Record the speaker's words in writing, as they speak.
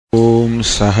ॐ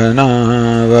सहना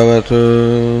भवतु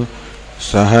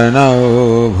सहनौ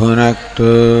भुनक्तु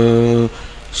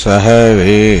सह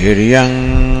वीर्यं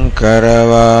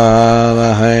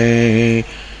करवावहै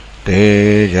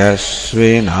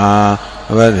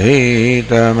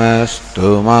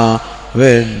तेजस्विनावधीतमस्तु मा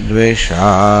विद्विषावहै।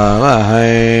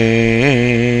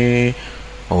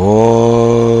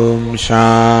 ॐ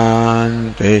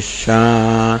शान्ति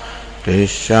शान्ति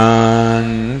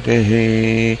शान्तिः।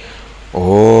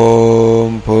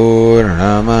 ॐ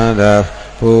पूर्णमदः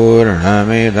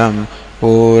पूर्णमिदं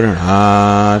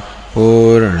पूर्णात्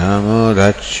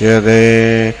पूर्णमुदच्यते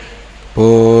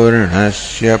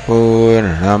पूर्णस्य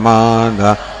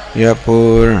पूर्णमादाय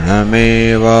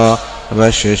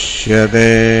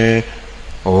पूर्णमेवावशिष्यते।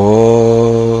 ॐ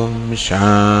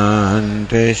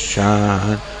शान्ति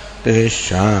शान्ति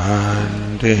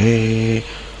शान्तिः।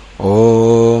 ॐ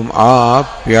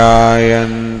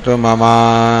आप्यायन्तु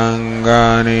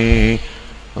ममाङ्गानि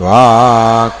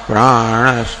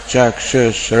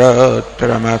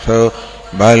वाक्प्राणश्चक्षुश्रोत्रमथो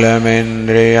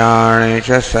बलमिन्द्रियाणि च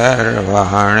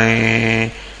सर्वाणि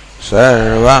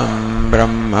सर्वं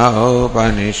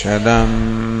ब्रह्मोपनिषदं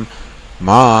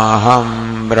माहं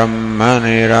ब्रह्म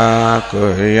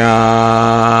निराकुर्याम्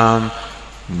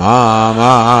मा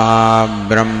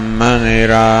ब्रह्म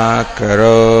निराकरोत्।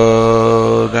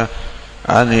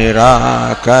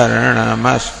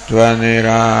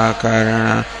 अनिराकरणमस्त्वनिराकरण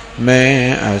मे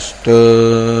अस्तु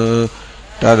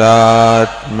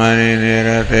तदात्मनि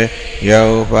निरते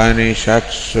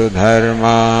यौपनिषत्सु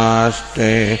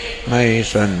धर्मास्ते मयि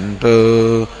सन्तु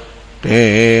ते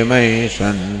मयि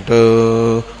सन्तु।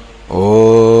 ॐ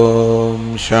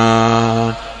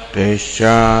शान्ति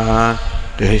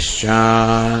शान्ति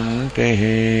शान्तिः।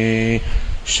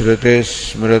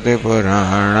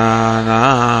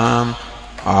 श्रुतिस्मृतिपुराणानाम्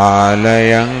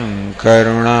आलयं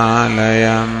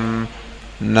करुणालयं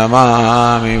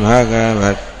नमामि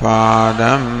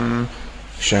भगवत्पादं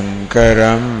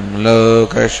शङ्करं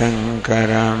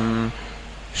लोकशङ्करं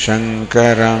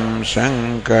शङ्करं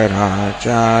शङ्कराचार्यं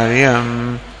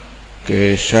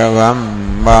केशवं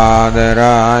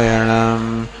बादरायणं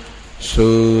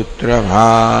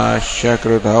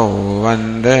सूत्रभाष्यकृतौ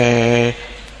वन्दे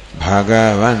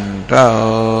भगवन्तौ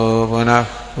पुनः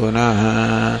पुनः।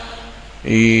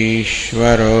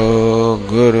 ईश्वरो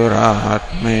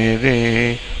गुरुरात्मेति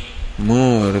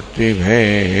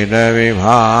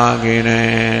मूर्तिभेदविभागिने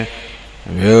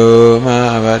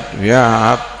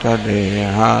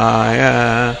व्योमवद्व्याप्तदेहाय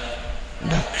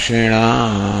दक्षिणामूर्तये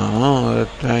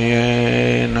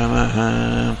नमः।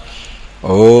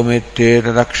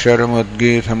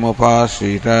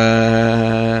 ओमित्येतदक्षरमुद्गीतमुपासीत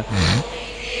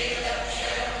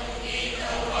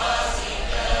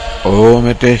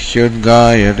ओमिति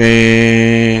ह्युद्गायते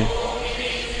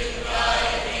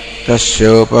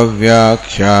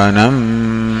तस्योपव्याख्यानम्।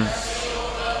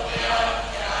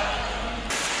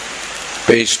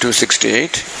 Page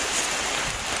 268,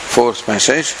 fourth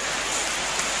passage.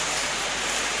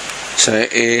 स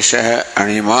एषः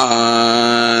अणिमा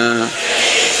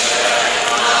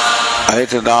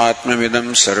ऐतदात्मविदं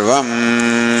सर्वम्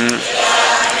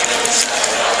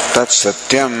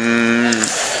तत्सत्यम्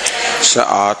स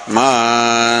आत्मा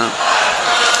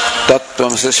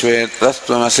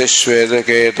तत्त्वमसि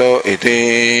श्वेतकेतो इति।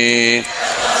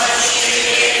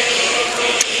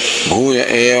 भूय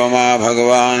एव मा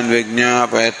भगवान्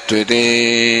विज्ञापयत्विति।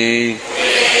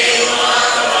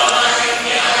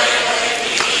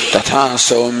 तथा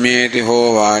सौम्येति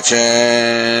होवाच।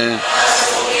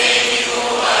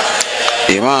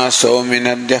 इमा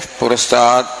सौमिनद्यः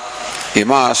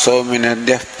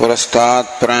पुरस्तात्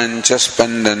प्राञ्च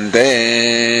स्पन्दन्ते।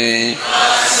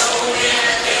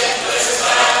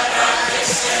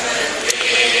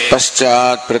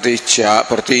 पश्चात्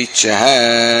प्रतीच्यः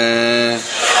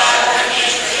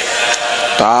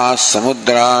ताः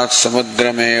समुद्रात्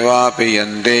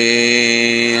समुद्रमेवापीयन्ते।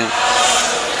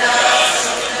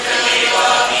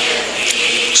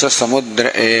 स समुद्र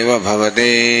एव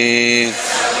भवति।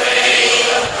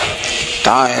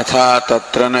 ता यथा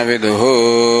तत्र न विदुः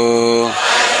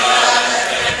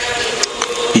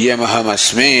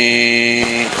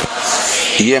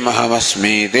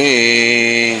इयमहमस्मीति।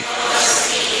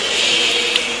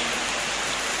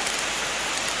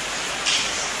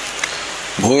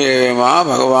 भूय एव मा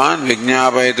भगवान्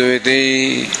विज्ञापयतु इति।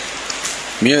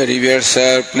 Mere revered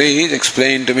sir, please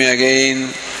explain to me again.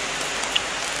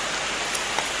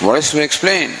 What is to be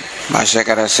explained?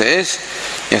 Bhashyakara says,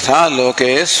 Yatha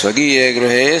loke swagiye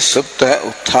gruhe supta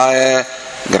utthaya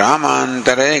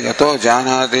gramantare gato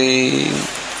janati.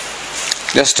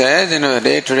 Just as in our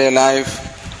day-to-day life,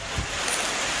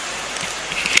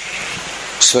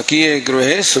 स्वकीय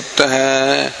गृहे सुप्त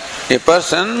है, a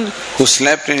person who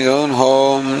slept in his own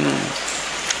home,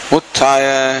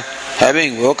 utthaya,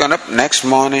 having woken up next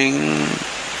morning,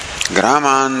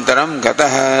 gramantaram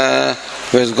gataha,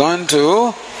 who has gone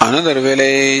to another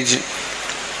village,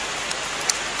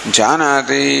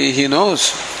 janati, he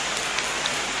knows,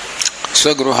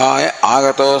 swagruhaya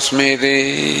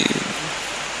agatosmiti.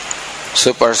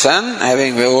 So person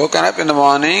having woken up in the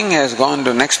morning has gone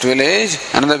to next village,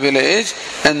 another village,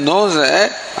 and knows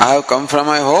that I have come from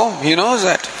my home. He knows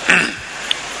that.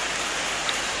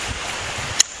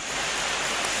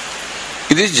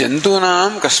 Iti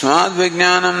jantunam kasmad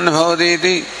vijnanam bhavati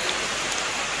iti.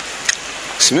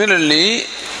 Similarly,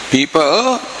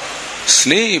 people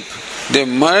sleep. They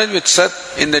merge with Sat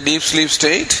in the deep sleep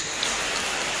state.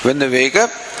 When they wake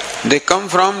up, they come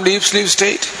from deep sleep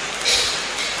state.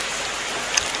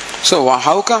 So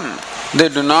how come they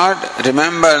do not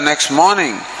remember next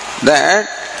morning that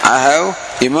I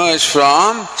have emerged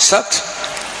from Sat?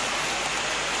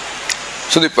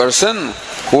 So the person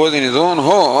who was in his own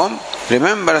home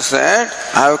remembers that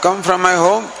I have come from my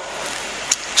home.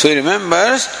 So he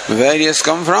remembers where he has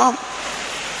come from.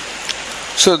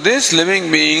 So these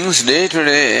living beings day to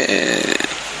day,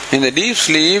 in the deep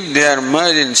sleep, they are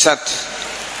merged in Sat.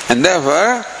 And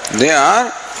therefore, they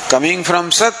are coming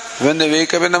from Sat when they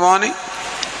wake up in the morning.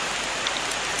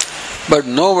 But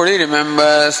nobody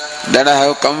remembers that I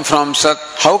have come from Sat.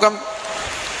 How come?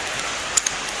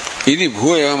 Iti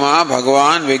bhuyama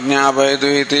bhagavan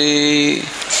vijñāpayatu iti.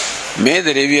 May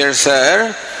the revered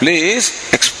sir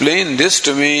please explain this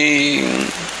to me.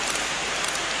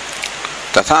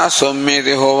 Tatha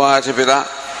sommeti hovacha pita.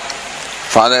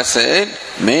 Father said,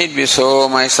 may it be so,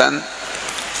 my son.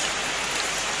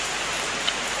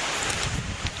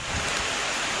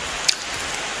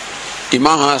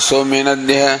 Imaha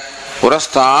somenadhya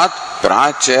purastat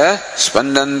pracha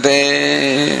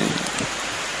spandante.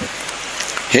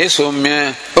 Hey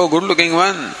Somya, oh good looking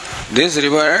one, these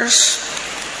rivers,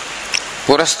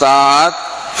 purastat,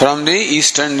 from the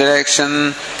eastern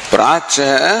direction,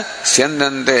 pracha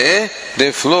syandante,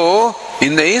 they flow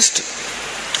in the east.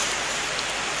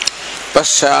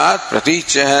 Paschat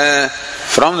praticha,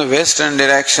 from the western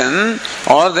direction,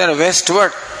 or they are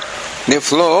westward, they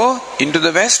flow into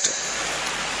the west.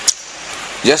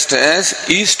 Just as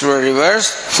eastward rivers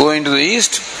flow into the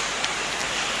east,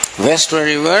 westward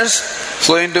rivers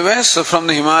flow into west. So from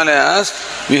the Himalayas,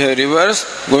 we have rivers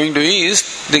going to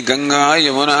east. The Ganga,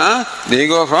 Yamuna, they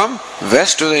go from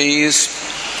west to the east.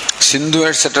 Sindhu,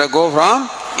 etc. go from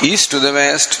east to the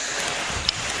west.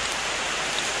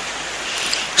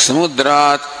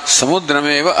 Samudrat,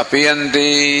 samudrameva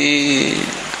apiyanti.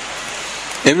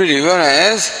 Every river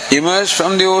has emerged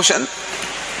from the ocean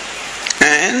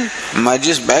and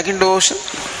merges back into the ocean.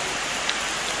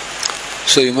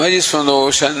 So emerges from the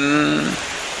ocean,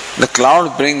 the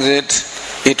cloud brings it,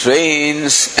 it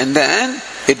rains, and then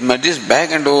it merges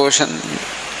back into the ocean.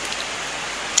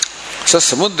 So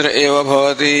samudra eva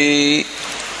bhavati,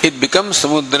 it becomes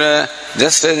samudra,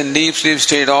 just as in deep sleep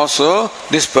state also,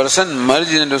 this person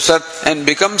merges into Sat and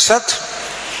becomes Sat.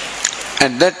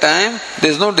 At that time,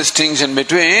 there is no distinction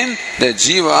between the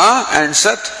Jiva and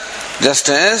Sat. Just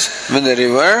as when the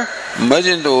river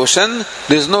merges into ocean,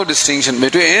 there is no distinction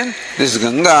between this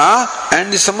Ganga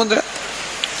and the Samudra.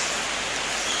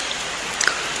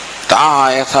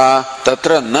 Ta yatha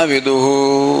tatra na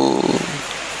viduhu.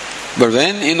 But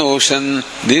when in ocean,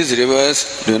 these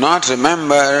rivers do not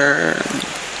remember,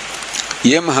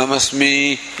 yam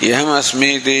hamasmi, yam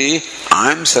asmiti,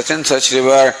 I am such and such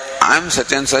river, I am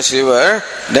such and such river,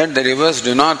 that the rivers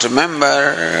do not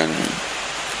remember.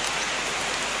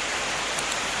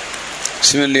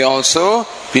 Similarly also,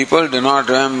 people do not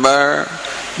remember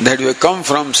that we come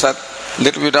from Sat,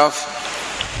 little bit of,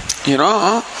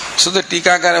 so the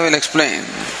Tikakara will explain.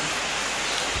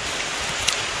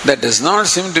 There does not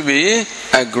seem to be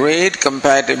a great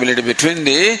compatibility between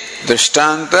the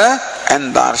Drishtanta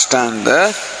and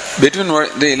Darstanta, between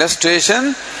the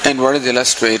illustration and what is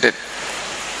illustrated.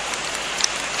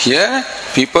 Here,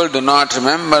 people do not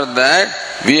remember that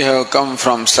we have come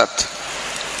from Sat.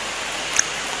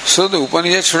 So the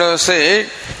Upanishad should have said,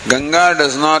 Ganga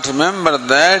does not remember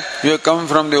that we have come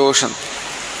from the ocean.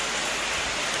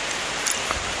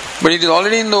 But it is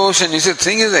already in the ocean. You see, the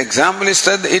thing is, the example is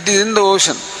that it is in the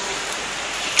ocean.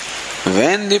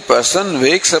 When the person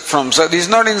wakes up from Sat, he is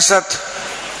not in Sat.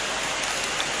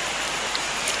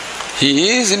 He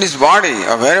is in his body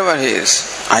or wherever he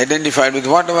is, identified with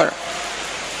whatever.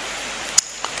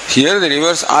 Here the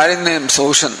rivers are in the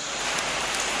ocean.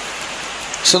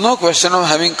 So no question of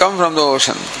having come from the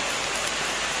ocean.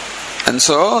 And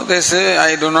so they say,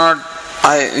 I do not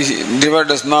river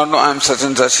does not know I am such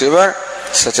and such river,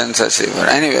 such and such river.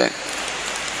 Anyway,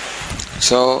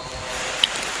 so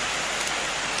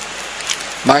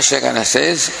Bhashyakara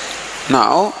says,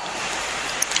 now,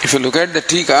 if you look at the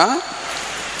Tika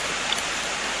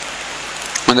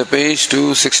on the page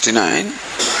 269,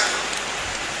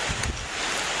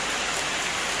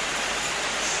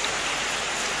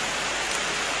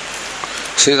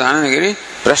 says Anandagiri,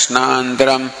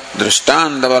 Prashnantaram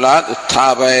Drishtantavalat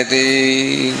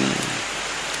Utthapayati.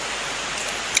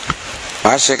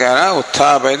 Bhashyakara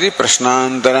Utthapayati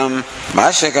Prashnantaram.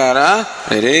 Bhashyakara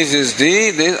raises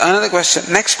this another question,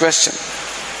 next question.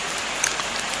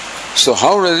 So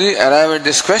how does he arrive at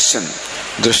this question?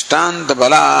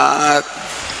 Drishtantavalat.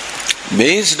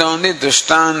 Based on the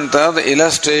Drishtanta, the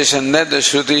illustration that the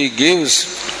Shruti gives,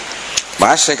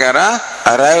 Bhashyakara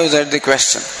arrives at the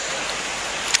question.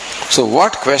 So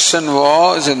what question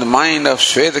was in the mind of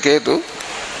Shvetaketu?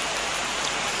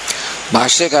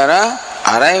 Bhashyakara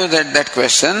arrived at that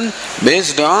question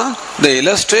based on the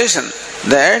illustration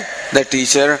that the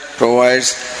teacher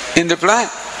provides in reply.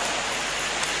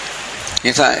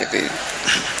 Yatha.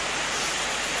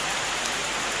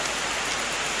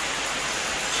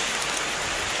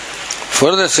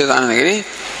 Further says Anandagiri,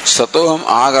 Satoham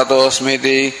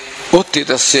agatosmiti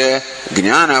uttitasya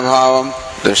jnana bhavam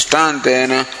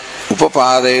drishtantena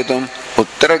upapadayatum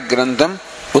uttara grantham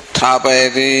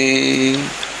utthapayati.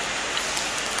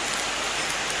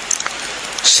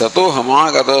 Satoham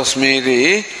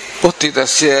agatosmiti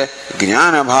uttitasya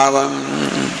jnana bhavam.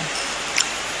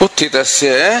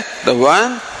 Uttitasya, the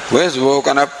one who has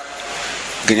woken up,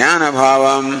 jnana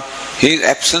bhavam, his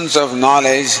absence of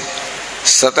knowledge.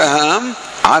 Sataham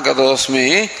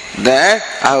agadosmi, that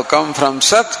I have come from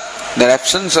Sat, the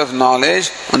absence of knowledge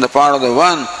on the part of the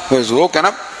one who has woken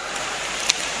up.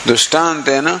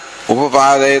 Drishtantena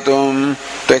upapadayatum,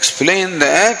 to explain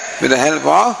that with the help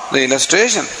of the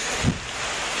illustration.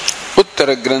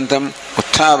 Uttara grantham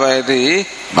utthapayati.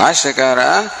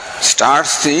 Bhashyakara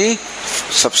starts the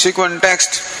subsequent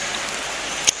text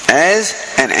as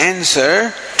an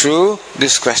answer to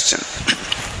this question.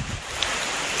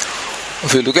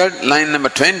 If you look at line number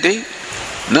 20,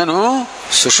 Nanu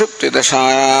sushupti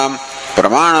dashayam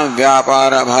pramana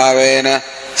vyapara bhavena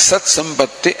sat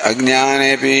sampatti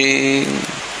ajnanepi.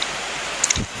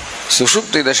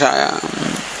 Sushupti dashayam.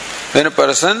 When a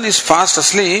person is fast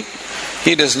asleep,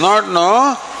 he does not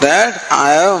know that I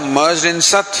have merged in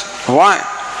Sat. Why?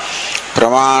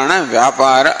 Pramana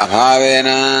vyapara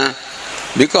abhavena.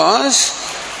 Because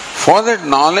for that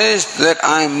knowledge that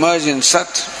I am merged in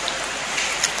Sat,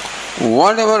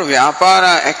 whatever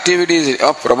vyapara activities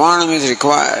of pramanam is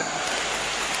required.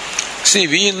 See,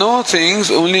 we know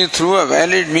things only through a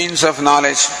valid means of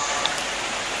knowledge.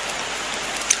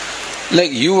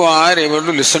 Like you are able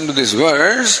to listen to these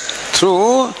words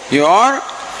through your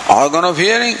organ of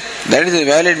hearing. That is a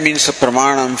valid means of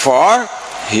pramanam for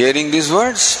hearing these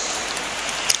words.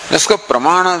 Let's go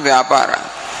pramana vyapara.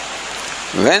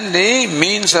 When the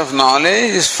means of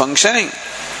knowledge is functioning,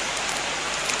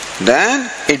 then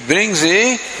it brings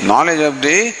the knowledge of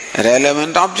the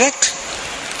relevant object.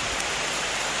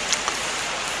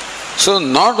 So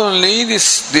not only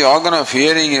the organ of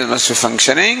hearing must be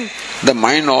functioning, the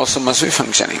mind also must be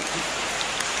functioning.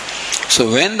 So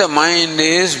when the mind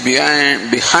is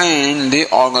behind the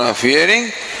organ of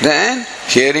hearing, then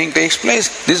hearing takes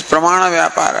place. This is pramana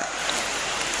vyapara.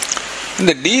 In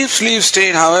the deep sleep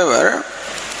state, however,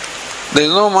 there is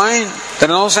no mind, there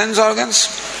are no sense organs.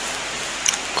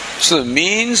 So the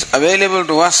means available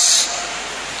to us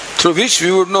through which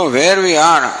we would know where we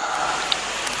are.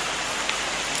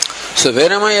 So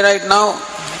where am I right now?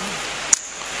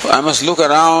 I must look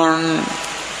around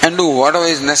and do whatever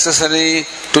is necessary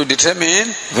to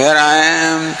determine where I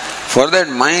am. For that,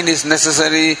 mind is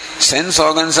necessary, sense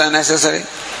organs are necessary.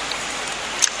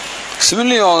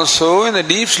 Similarly also in the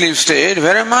deep sleep state,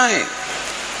 where am I?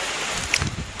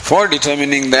 For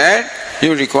determining that,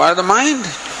 you require the mind,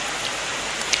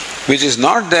 which is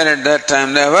not there at that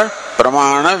time. Therefore,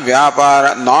 pramana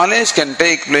vyapara, knowledge can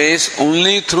take place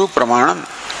only through pramanam.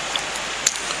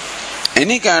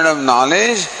 Any kind of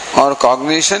knowledge or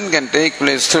cognition can take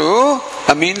place through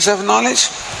a means of knowledge.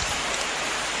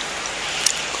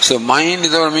 So mind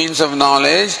is our means of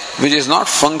knowledge which is not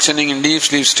functioning in deep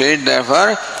sleep state.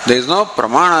 Therefore, there is no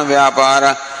pramana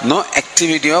vyapara, no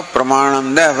activity of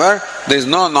pramanam. Therefore, there is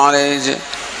no knowledge.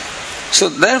 So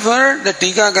therefore, the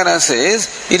Tikakara says,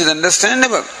 it is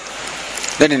understandable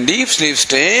that in deep sleep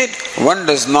state, one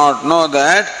does not know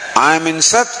that I am in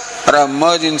Sat or I am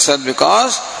merged in Sat,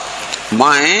 because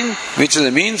mind, which is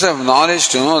the means of knowledge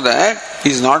to know that,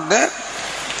 is not there.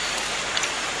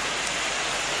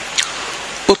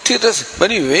 Utthitas.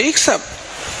 When he wakes up,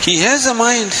 he has a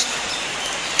mind.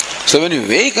 So when you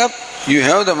wake up, you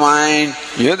have the mind,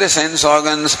 you have the sense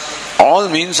organs, all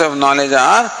means of knowledge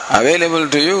are available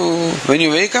to you when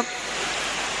you wake up.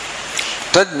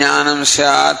 Tad jnanam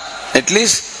syat. At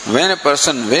least when a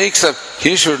person wakes up,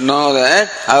 he should know that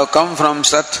I have come from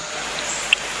Sat.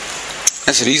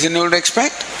 That's reasonable to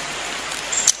expect.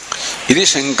 Iti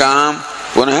shankam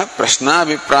punah prashna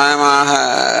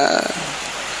viprayamaha.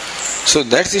 So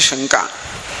that's the shanka,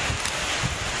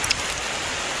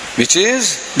 which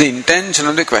is the intention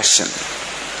of the question.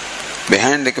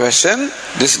 Behind the question,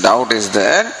 this doubt is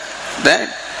there that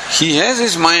he has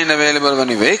his mind available when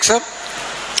he wakes up.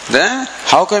 Then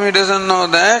how come he doesn't know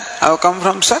that I have come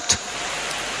from Sat?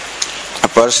 A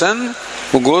person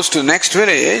who goes to next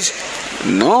village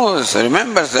knows,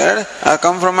 remembers that I have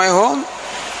come from my home.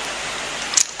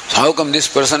 So how come this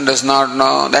person does not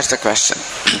know? That's the question.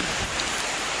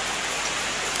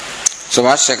 So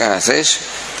Vashyakara says,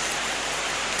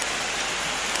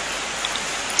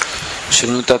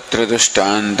 Shunu tatra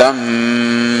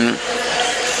dushtantam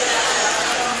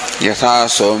yatha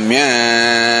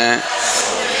somya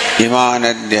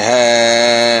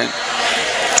imanadhyah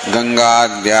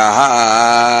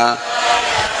gangadhyah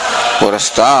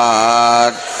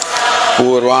purastat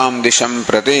purvam disham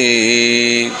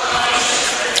prati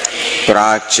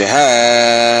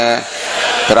prachyah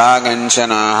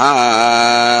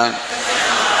praganchanaha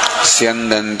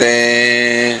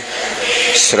syandante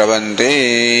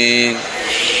sravante.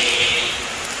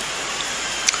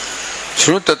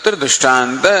 Shru tatra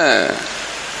drishtanta,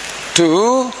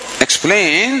 to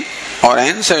explain or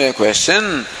answer your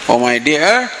question, oh my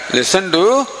dear, listen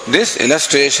to this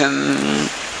illustration.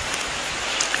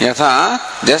 Yatha,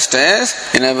 just as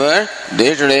in our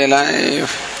day-to-day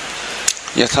life.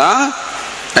 Yatha,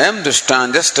 I am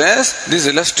drishtanta, just as this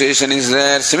illustration is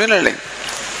there. Similarly,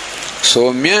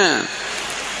 Somya,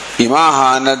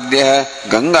 Imaha Nadyah,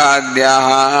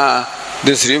 Gangadhyah,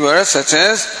 these rivers such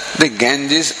as the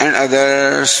Ganges and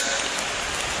others.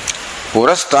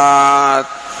 Purastat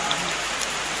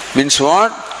means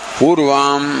what?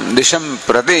 Purvam Disham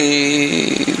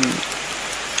Prati.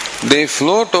 They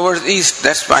flow towards east.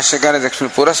 That's Vashyakara's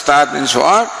explanation. Purastat means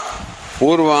what?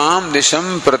 Purvam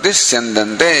Disham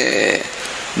Pratisyandante.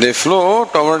 They flow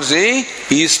towards the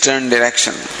eastern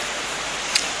direction.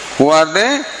 Who are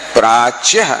they?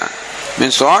 Prachyah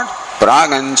means what?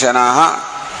 Praganchanaha.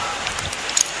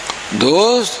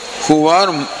 Those who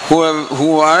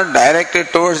are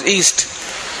directed towards east.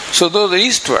 So those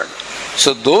eastward.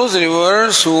 So those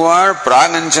rivers who are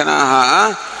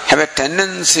praganchanaha have a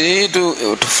tendency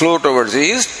to flow towards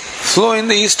east, flow in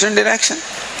the eastern direction.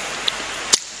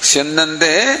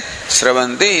 Syandante,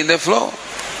 sravanti, they flow.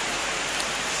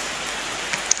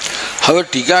 However,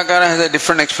 Tikakara has a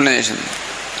different explanation.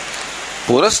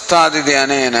 Purastaditi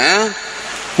anena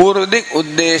purvadik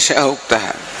uddesha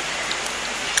uktaha.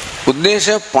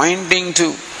 Uddesha pointing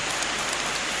to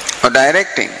or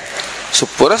directing. So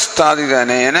purastaditi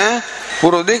anena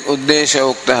purvadik uddesha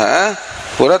uktaha.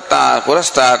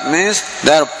 Purastat means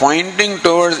they are pointing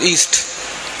towards east.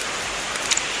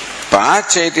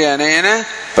 Prachaiti anena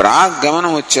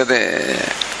pragamanam uchyate.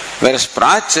 Whereas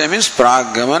pracha means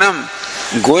pragamanam,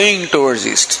 going towards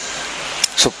east.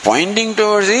 So pointing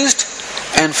towards east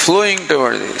and flowing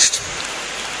towards east.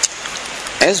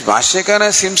 As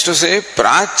Vashyakara seems to say,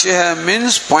 prachya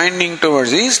means pointing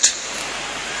towards east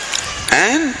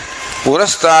and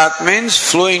purastat means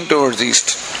flowing towards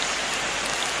east.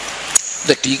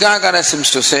 The Tikakara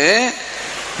seems to say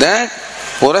that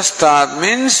purastat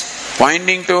means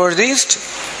pointing towards east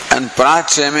and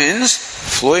prachya means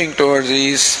flowing towards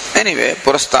east. Anyway,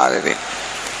 purastaditi.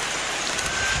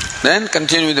 Then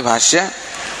continue with the Bhashya.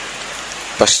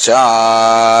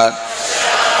 Paschat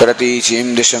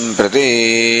pratīchim disham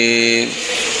prati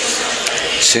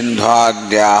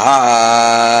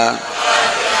sindhvadhyaha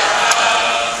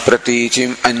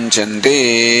pratīchim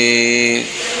anchanti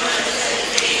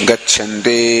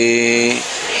gachanti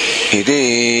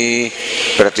iti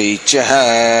pratīchah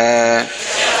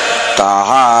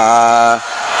taha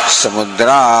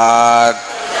samudrat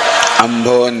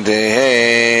ambhondehe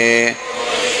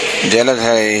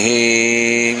jaladhaihi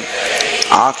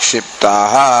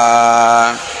akshiptaha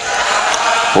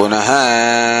punah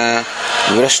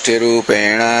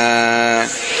vrishtirupena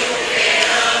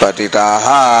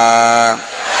patitaha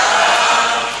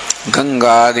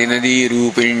gangadi nadi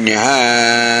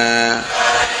rupinyah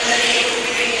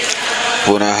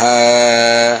punah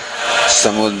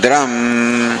samudram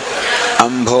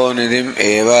ambhonidim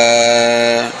eva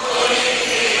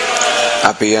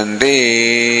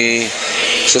apiyanti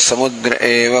samudra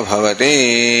eva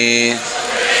bhavati.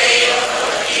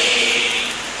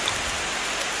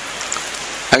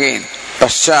 Again,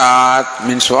 paschat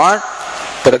means what?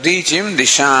 Pratichim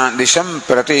disham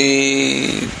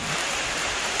prati.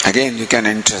 Again, you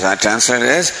can translate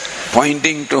as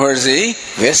pointing towards the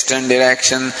western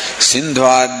direction.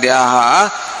 Sindhvadyaha,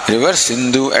 river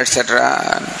Sindhu,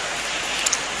 etc.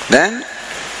 Then,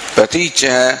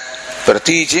 praticha,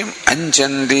 pratichim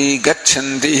anchanti,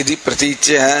 gachanti, iti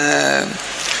praticha.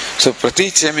 So,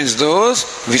 praticha means those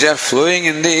which are flowing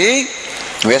in the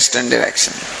western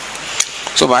direction.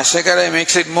 So, Bhashyakara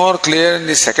makes it more clear in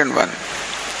the second one.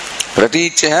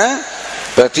 Praticha,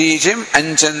 pratichim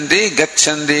anchanti,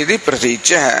 gachanti, iti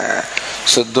praticha.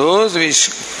 So, those which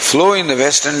flow in the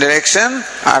western direction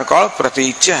are called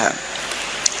praticha.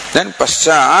 Then,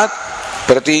 paschat,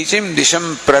 pratichim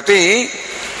disham prati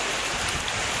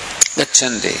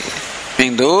gachanti,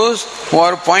 meaning those who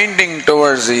are pointing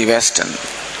towards the western.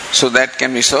 So that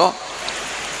can be so.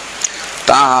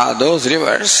 Taha, those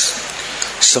rivers,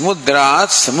 samudrat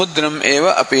samudram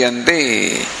eva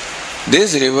apiyanti.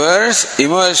 These rivers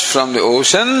emerge from the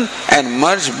ocean and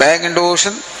merge back into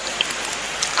ocean.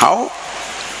 How?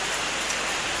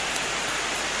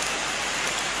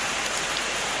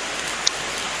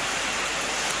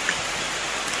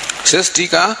 Says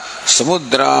Tika,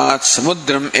 samudrat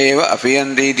samudram eva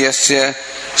apiyanti ityasya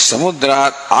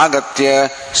samudrat agatya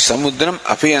samudram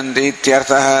apiyanti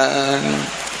ityartha.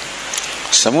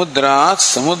 Samudrat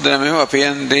samudram eva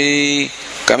apiyanti,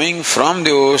 coming from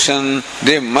the ocean,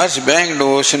 they merge back into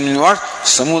ocean in what?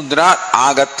 Samudrat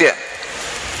agatya.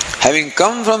 Having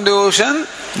come from the ocean,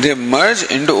 they merge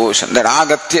into ocean. That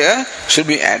agatya should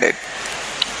be added.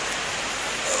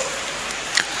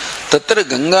 Tatra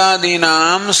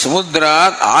Gangadinam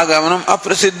Samudrat Agamanam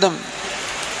Aprasiddham.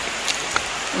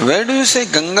 Where do you say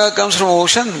Ganga comes from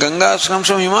ocean? Ganga comes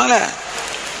from Himalaya.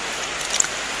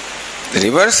 The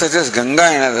rivers such as Ganga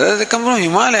and others, they come from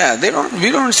Himalaya.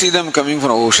 We don't see them coming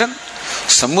from ocean.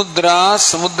 Samudra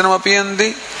Samudram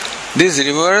Apiyanti. These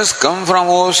rivers come from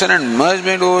ocean and merge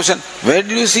into ocean. Where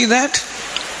do you see that?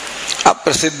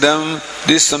 Aprasiddham.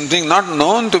 This is something not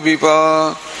known to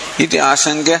people. Iti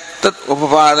ashankya tat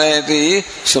upapadayati.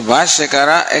 So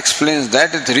Bhashyakara explains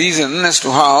that is the reason as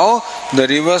to how the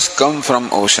rivers come from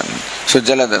ocean. So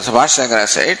Jaladhar. So Bhashyakara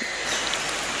said,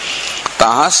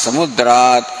 Taha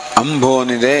samudrat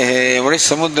ambonidehe. What is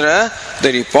samudra?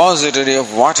 The repository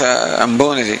of water,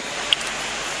 ambonidhi.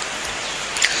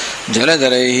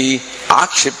 Jaladharehi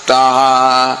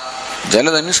akshiptaha.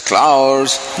 Jaladhar means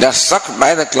clouds. They are sucked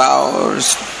by the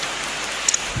clouds.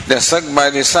 They are sucked by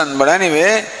the sun. But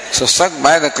anyway, so sucked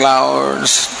by the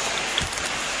clouds.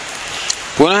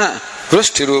 Punah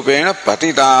prusthirupena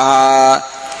patitaha.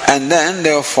 And then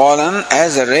they have fallen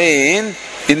as a rain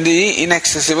in the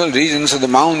inaccessible regions of the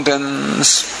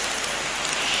mountains.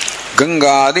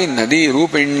 Gangadi nadi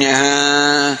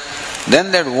rupinyah.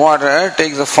 Then that water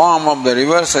takes the form of the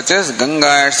rivers such as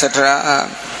Ganga, etc.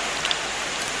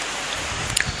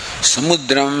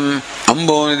 Samudram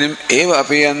ambonidim eva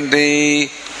apiyanti.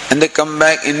 And they come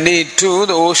back indeed to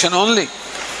the ocean only.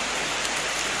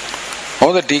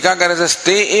 Or the Tikakara says,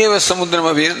 Te eva samudram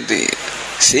apiyanti.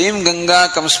 Same Ganga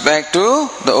comes back to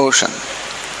the ocean.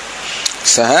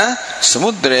 Saha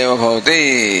samudra eva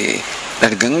bhavati.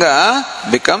 That Ganga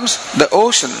becomes the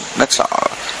ocean. That's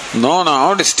all. No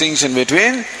now distinction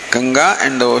between Ganga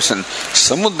and the ocean.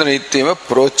 Samudra ityeva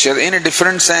prochyate. In a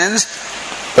different sense,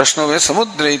 Prashno is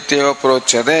samudra ityeva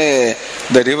prochyate.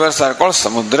 The rivers are called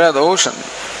samudra, the ocean.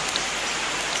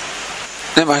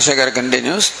 Then Bhashyakara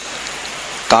continues,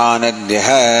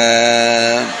 Tanadyaha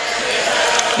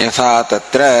yatha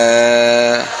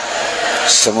tatra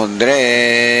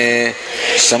samudre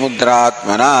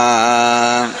samudratmana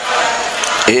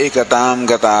ekatam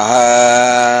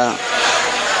gataha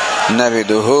na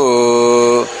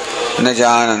viduhu na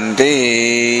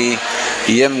jananti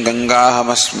yam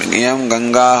gangahamasmi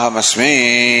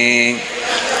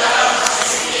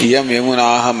yam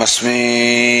yamunahamasmi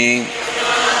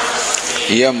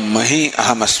yam mahi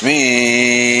ahamasmi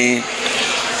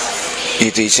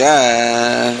iti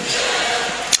cha.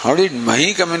 How did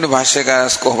Mahi come into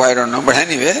Bhashyakara's scope? I don't know. But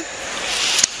anyway,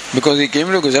 because he came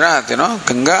to Gujarat,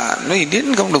 Ganga, no, he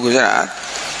didn't come to Gujarat.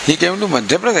 He came to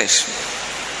Madhya Pradesh,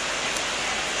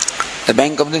 the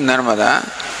bank of the Narmada.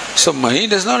 So Mahi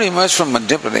does not emerge from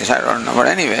Madhya Pradesh. I don't know. But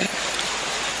anyway,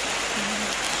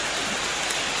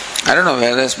 I don't know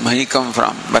where does Mahi come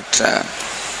from, but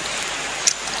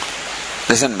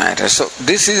doesn't matter. So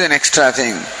this is an extra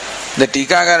thing. The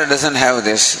Tikakara doesn't have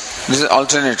this. This is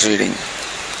alternate reading.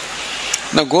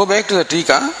 Now go back to the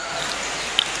Tika.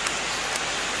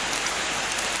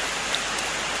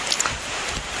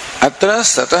 अत्र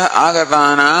सतः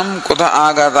आगतानां कुतः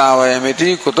आगता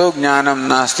वयमिति कुतो ज्ञानं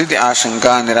नास्ति इति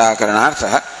आशंका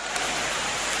निराकरणार्थः.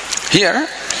 Here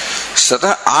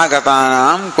सतः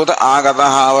आगतानां कुतः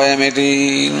आगतः वयमिति,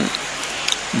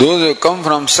 those who come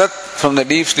from Sat, from the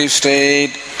deep sleep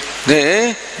state,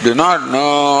 they do not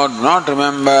know, do not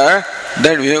remember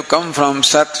that we have come from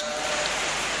Sat.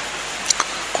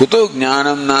 Kuto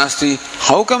jnanam nasti,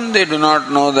 how come they do not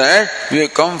know that we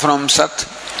have come from Sat?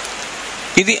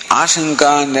 Iti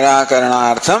ashanka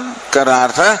nirakaranartham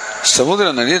karartha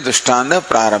samudra nadi drishtanta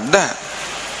prarabdha.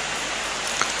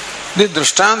 The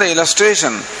drishtanta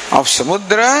illustration of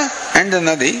samudra and the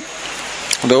nadi,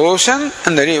 the ocean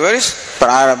and the river is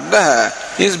prarabdha,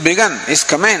 is begun, is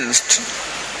commenced.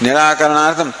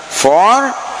 Nirakaranartham,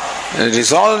 for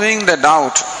resolving the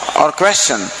doubt or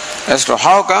question as to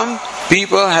how come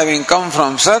people having come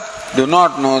from Sat do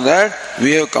not know that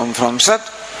we have come from Sat.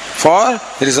 For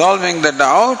resolving the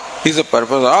doubt is the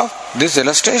purpose of this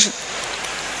illustration.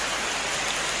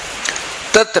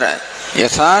 Tatra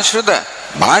yathashruta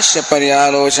bhashya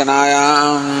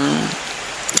paryalochanayam.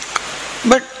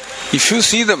 But if you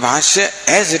see the bhashya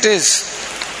as it is,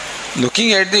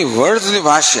 looking at the words of the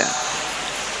bhashya,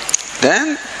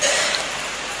 then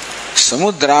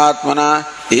samudratmana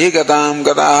ekatam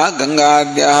gataha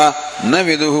gangadyaha na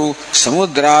viduhu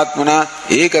samudratmana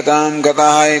ekatam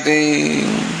gataha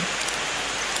iti.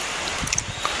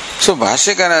 So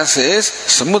Bhashyakara says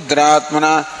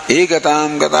samudratmana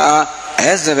ekatam gataha,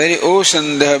 as the very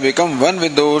ocean they have become one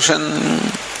with the ocean.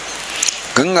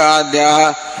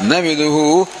 Gangadyaha na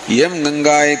viduhu yam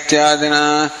Ganga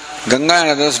ityadina. Ganga and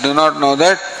others do not know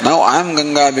that now I am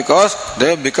Ganga because they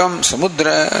have become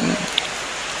Samudra.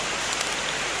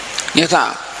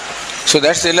 Yatha. So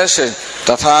that's the illustration.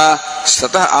 Tatha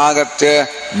satah agatya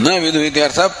na vidu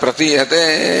ityartha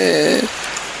pratiyate.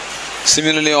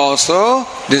 Similarly also,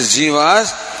 these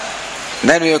jivas,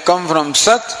 that we have come from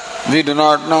Sat, we do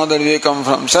not know that we have come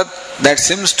from Sat. That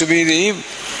seems to be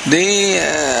the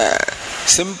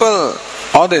simple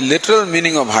or the literal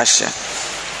meaning of Bhashya.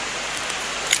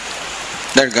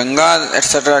 That Ganga,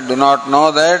 etc. do not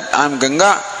know that I am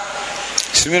Ganga.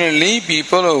 Similarly,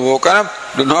 people who woken up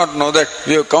do not know that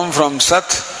we have come from Sat.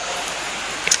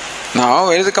 Now,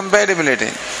 where is the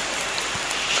compatibility?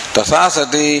 Tasa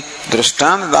sati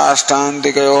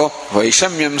drishtantadashtantikyo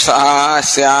vaishamyam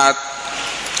sahasyat.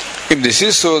 If this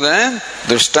is so, then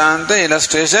drishtanta,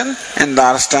 illustration, and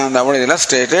darstanta, what is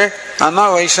illustrated, are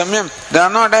not vaishamyam. They are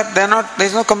not, there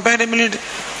is no compatibility.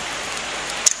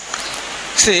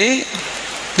 See,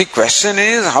 the question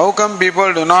is, how come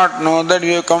people do not know that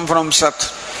we have come from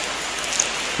Sat?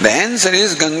 The answer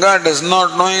is, Ganga does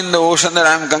not know in the ocean that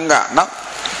I am Ganga. Now,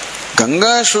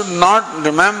 Ganga should not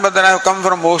remember that I have come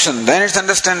from ocean, then it's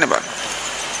understandable.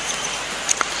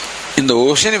 In the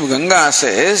ocean, if Ganga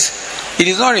says, it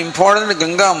is not important that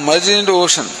Ganga merges into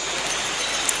ocean.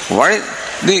 What is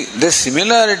the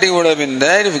similarity would have been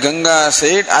there if Ganga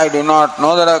said, I do not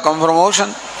know that I have come from ocean.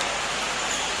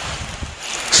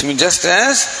 So just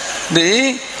as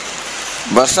the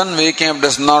person waking up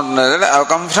does not know that I have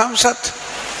come from Sat.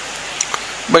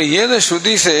 But here the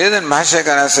Shruti says, and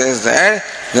Bhashyakara says that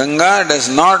Ganga does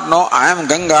not know I am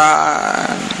Ganga.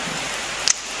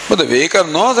 But the waker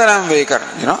knows that I am waker,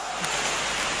 you know.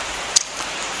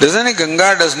 Doesn't it?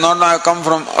 Ganga does not know I come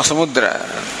from Samudra.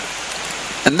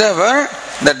 And therefore,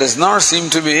 that does not seem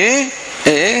to be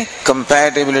a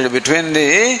compatibility between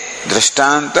the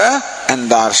Drishtanta and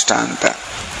Darshtanta.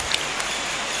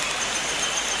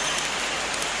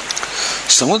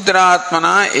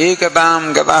 Samudratmana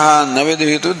ekatam gataha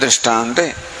naviduhitu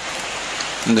drishtante.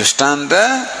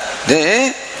 Drishtanta,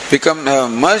 they become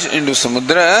merged into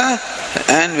Samudra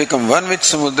and become one with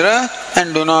Samudra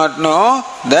and do not know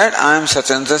that I am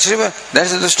such and such river. That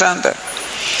is the Drishtanta.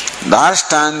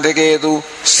 Darshtantaketu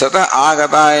sata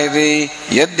agata iti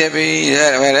yadyapi,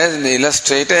 whereas in the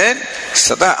illustrated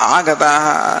sata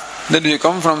agata, that we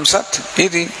come from Sat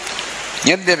iti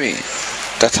yadyapi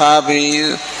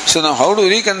tathapi. So now how to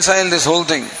reconcile this whole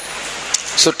thing?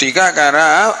 So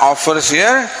Tikakara offers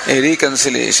here a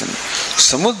reconciliation.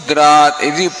 Samudrat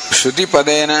iti Shruti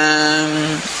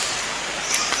padena.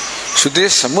 Shruti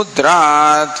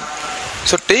Samudrat.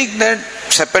 So take that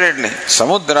separately.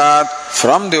 Samudrat,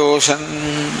 from the ocean.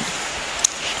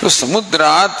 So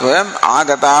Samudrat vayam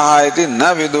agataha iti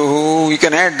na viduhu. We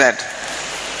can add that.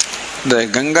 The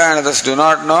Ganga and others do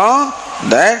not know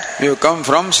that we have come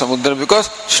from Samudra, because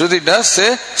Shruti does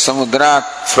say Samudrat,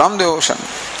 from the ocean.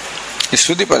 It's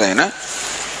Shruti padena.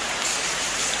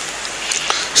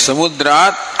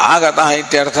 Samudrat agataha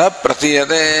ityartha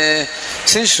pratiyate.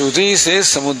 Since Shruti says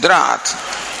Samudrat,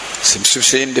 Seems to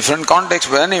say in different context,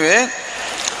 but anyway,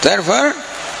 therefore,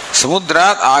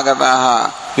 samudrat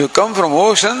agataha. You come from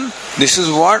ocean. This is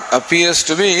what appears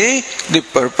to be the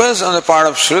purpose on the part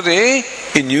of Shruti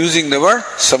in using the word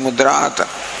samudrat.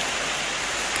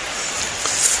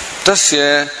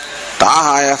 Tasya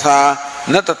taha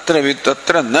yatha na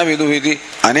tatra na viduhiti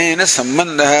anena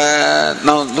sambandha.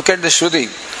 Now look at the Shruti.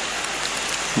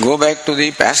 Go back to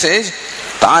the passage.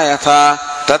 Ta yatha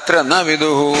tatra na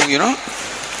viduhu. You know.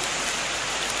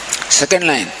 Second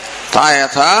line. Ta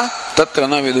yatha tatra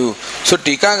na viduhu. So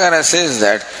Tikakara says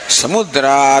that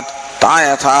samudrat ta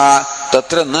yatha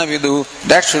tatra na viduhu.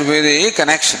 That should be the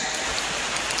connection.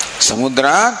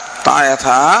 Samudrat ta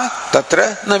yatha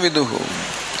tatra na viduhu.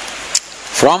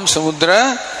 From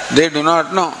samudra they do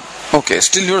not know. Okay,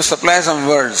 still you supply some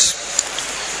words.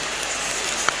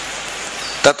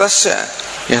 Tatasya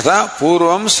yatha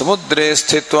purvam samudre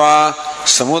sthitva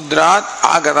samudrat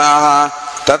agataha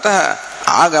tatah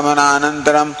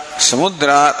आगमनानन्तरं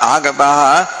समुद्रात्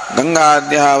आगताः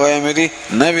गंगाद्याः वयमिति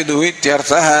न विदुः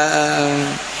इत्यर्थः.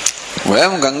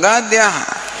 वयं गंगाद्याः,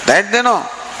 that they know.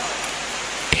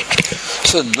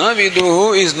 So न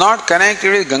विदुः is not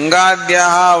connected with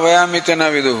गंगाद्याः वयमिति न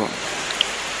विदुः.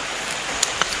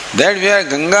 That we are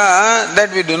Ganga,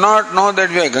 that we do not know that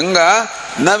we are Ganga,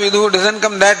 na viduhu doesn't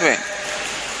come that way.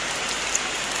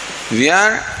 We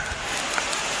are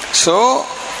so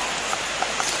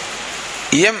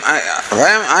I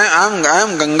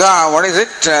am Ganga. What is it?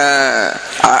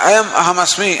 I am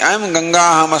Ahamasmi. I am Ganga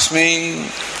Ahamasmi.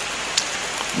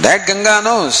 That Ganga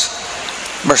knows.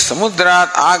 But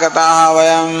Samudrat Agataha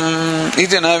Vayam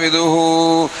iti na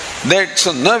viduhu. That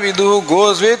so na viduhu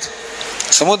goes with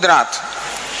Samudrat.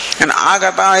 And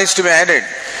Agataha is to be added.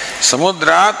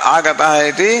 Samudrat Agataha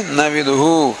iti na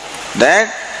viduhu.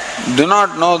 That do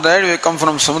not know that we come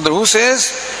from Samudra. Who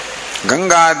says?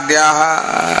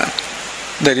 Gangadyaha.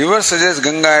 The river suggests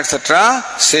Ganga, etc.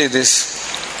 Say this.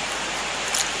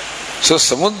 So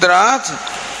Samudrat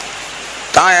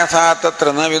Tayatha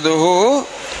Tatra Naviduhu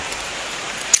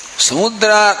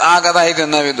Samudrat Agata iti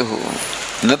Naviduhu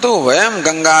Natu Vayam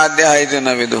Gangadya iti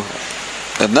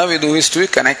Naviduhu. The Naviduhu is to be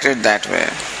connected that way.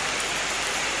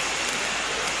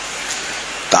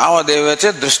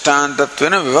 Tavadevacha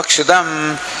Drishtantatvena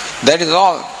Vivakshitam. That is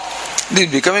all.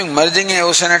 This becoming merging a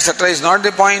ocean, etc. is not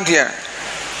the point here.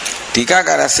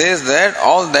 Tikakara says that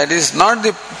all that is not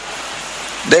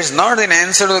an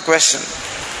answer to the question.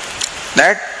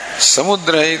 That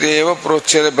samudra iteva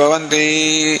prochyate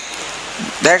bhavanti.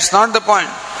 That's not the point.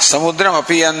 Samudram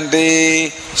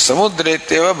apiyanti. Samudra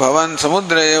iteva bhavan.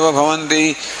 Samudra eva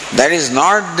bhavanti. That is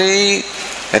not the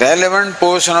relevant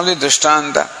portion of the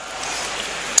drishtanta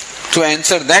to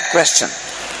answer that question.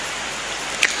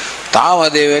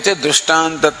 Tavadevacha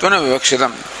drishtantatvana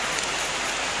vivakshitam.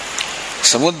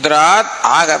 Samudrat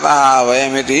agataha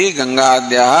vayamiti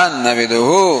gangadyaha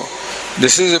naviduhu.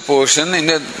 This is a portion in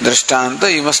the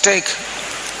drishtanta you must take.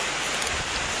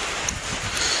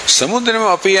 Samudram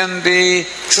apiyanti.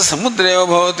 So samudreva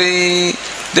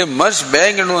bhavati. They merge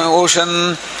back into an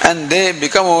ocean and they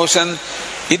become ocean.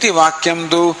 Iti vakyam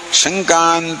tu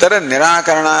shankantara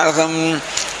nirakaranartham.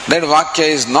 That vakya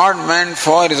is not meant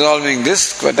for resolving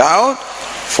this doubt,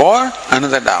 for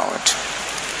another doubt.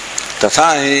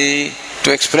 Tathahi,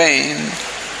 to explain,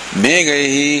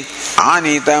 megaihi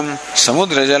anitam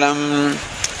samudra jalam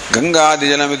gangadi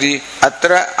jalamiti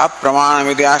atra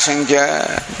apramanamiti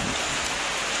ashankya.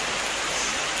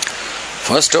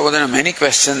 First of all, there are many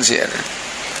questions here.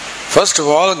 First of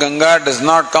all, Ganga does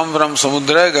not come from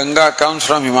Samudra, Ganga comes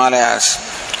from Himalayas.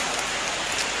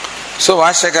 So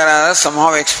Vashyakara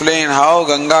somehow explain how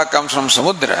Ganga comes from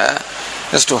Samudra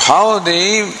as to how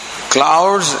the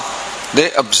clouds,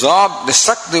 they absorb, they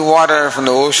suck the water from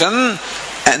the ocean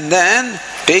and then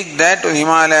take that to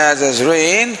Himalayas as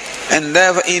rain, and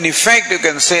therefore in effect you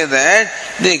can say that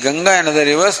the Ganga and other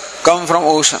rivers come from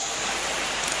ocean.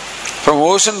 From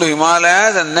ocean to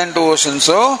Himalayas and then to ocean,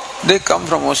 so they come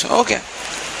from ocean. Okay.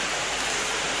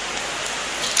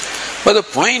 But the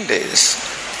point is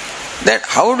that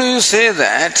how do you say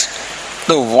that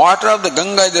the water of the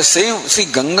Ganga is the same? See,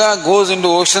 Ganga goes into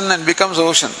ocean and becomes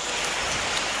ocean.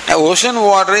 Ocean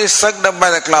water is sucked up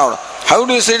by the cloud. How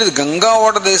do you say it is Ganga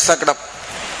water that is sucked up?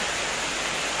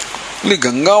 The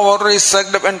Ganga water is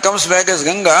sucked up and comes back as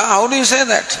Ganga. How do you say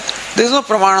that? There is no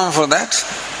pramanam for that.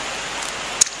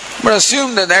 But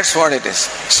assume that that's what it is.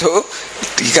 So,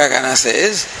 Tikakara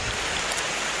says,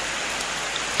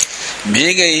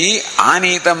 Megai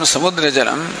anitam samudra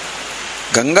jalam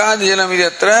Gangadi jalam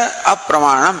idyatra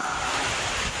apramanam.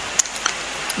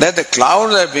 That the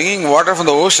clouds are bringing water from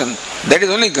the ocean, that is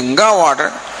only Ganga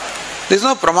water. There is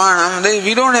no pramanam.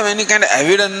 We don't have any kind of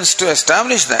evidence to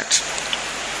establish that.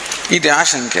 Iti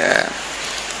ashankya.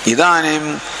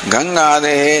 Idanim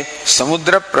Gangade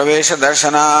Samudra Pravesha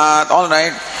Darshanat. All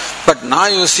right. But now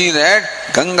you see that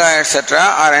Ganga etc.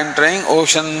 are entering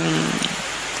ocean.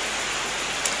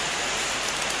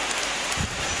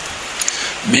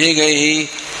 Megaihi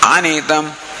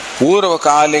Anitam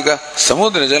Purvakalika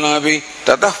Samudra Jalavi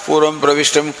Tatah Puram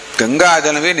Pravishtam Ganga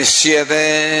Jalavi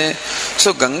Nishyate.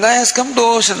 So Ganga has come to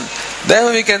ocean.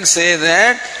 Therefore we can say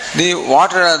that the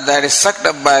water that is sucked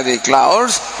up by the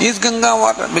clouds is Ganga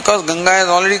water, because Ganga has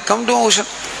already come to ocean.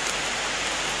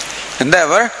 And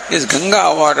therefore is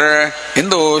Ganga water in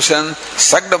the ocean,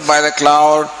 sucked up by the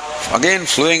cloud, again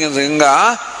flowing in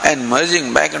Ganga and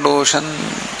merging back into ocean.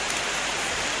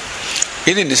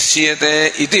 Iti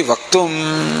nisyate iti vaktum,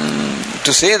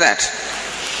 to say that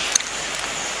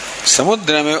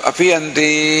samudrame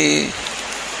apiyanti.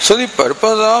 So the purpose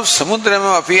of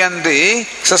samudrame apiyanti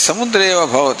sa samudreva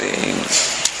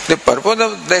bhavati. The purpose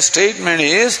of the statement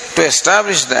is to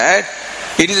establish that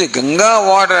it is a Ganga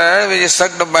water which is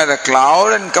sucked up by the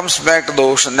cloud and comes back to the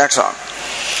ocean. That's all.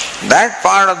 That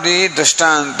part of the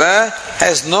Drishtanta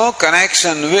has no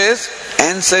connection with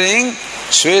answering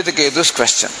Shvetaketu's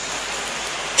question.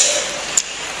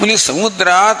 Muni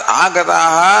samudrat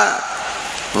agataha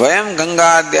vayam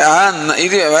gangadyaha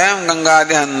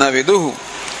na viduhu.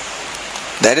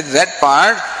 That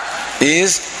part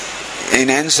is in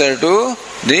answer to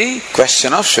the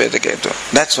question of Shvetaketu.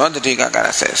 That's what the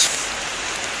Tikakara says.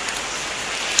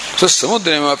 So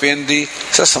samudrama apiyanti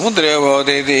sa samudreva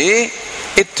bhavati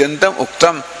ityantam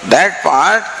uktam. That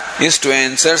part is to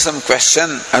answer some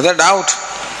question, other doubt.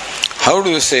 How do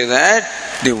you say that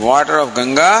the water of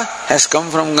Ganga has come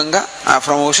from Ganga,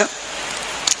 from ocean?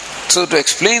 So to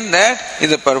explain that is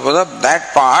the purpose of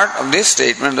that part of this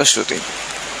statement of Shruti.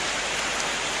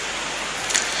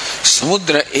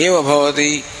 Samudra eva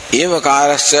bhavati eva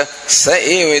karasya sa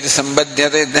eva iti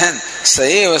sambadhyate. Then sa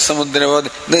eva samudra bhavati.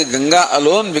 The Ganga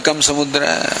alone becomes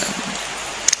samudra.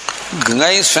 Ganga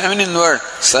is feminine word,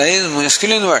 sa is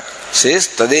masculine word. Says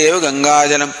tadeva Ganga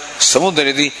jalam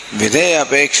samudriti videya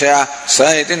apeksha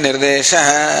sa iti nirdesha.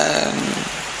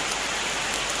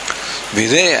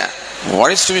 Videya,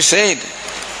 what is to be said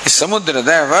is samudra.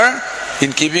 Therefore,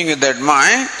 in keeping with that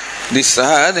mind, this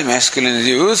saha, the masculine is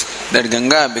used, that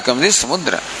Ganga becomes the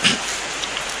samudra.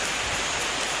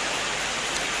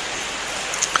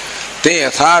 Te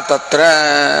yatha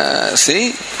tatra,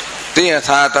 see, te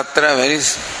yatha tatra, where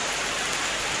is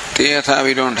te yatha?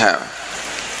 We don't have.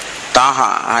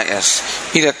 Taha, yes.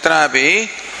 Idatrapi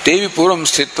tevi puram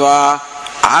sthitva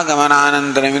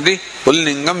agamananantaramiti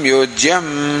pullingam yojyam.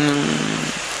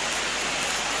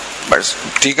 But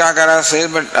Tikakara says,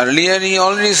 but earlier he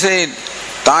already said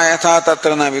ta yatha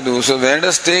tatra na vidu. So where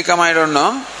does te come? I don't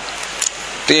know.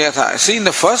 Te yatha. See in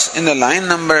the line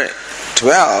number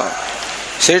 12,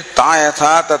 said ta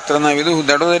yatha tatra na vidu.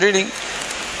 That was the reading.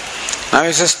 Now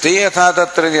he says te yatha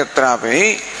tatra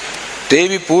yatrapi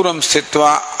tevi puram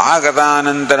sthitva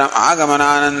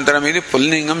agamanantaram iti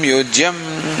pullingam yojyam.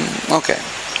 Okay.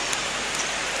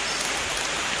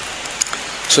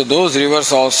 So those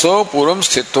rivers also puram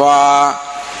sthitva,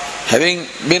 having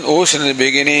been ocean in the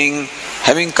beginning,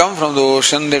 having come from the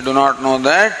ocean, they do not know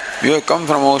that we have come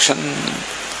from ocean.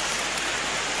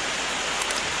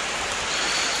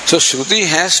 So Shruti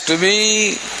has to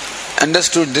be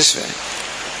understood this way.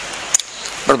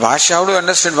 But Bhashya, how do you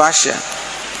understand Bhashya?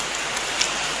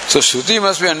 So Shruti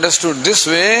must be understood this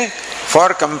way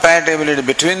for compatibility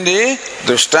between the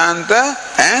Drishtanta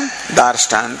and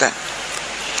Darshtanta.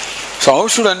 So how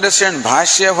should understand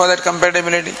Bhashya for that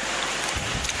compatibility?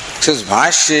 It says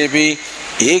Bhashyepi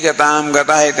ekatam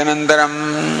gata etanantaram.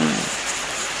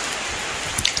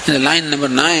 In the line number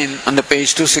 9 on the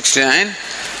page 269,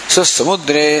 so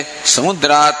samudre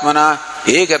samudratmana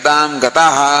ekatam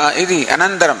gataha iti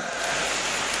anantaram.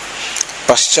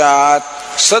 Paschat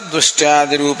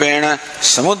sadvushyadi rupena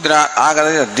samudra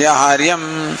agata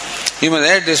adhyaharyam. You must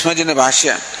add this much in the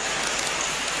Bhashya.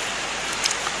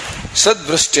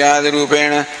 Sadvushyadi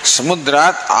rupena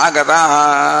samudrat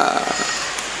agataha.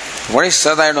 What is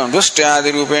sad? I don't know.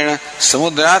 Vushyadi rupena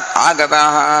samudrat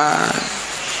agataha.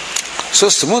 So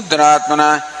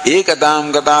samudratmana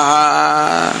ekatam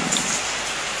gataha.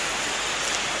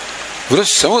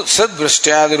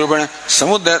 Sadvushyadi rupena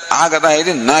samudrat agataha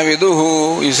iti na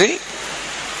viduhu. You see?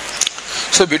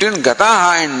 So between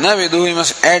gataha and na viduhu you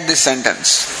must add this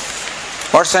sentence.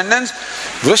 What sentence?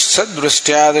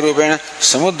 Sadvushyadi rupena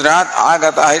samudrat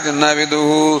agataha iti na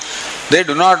viduhu. They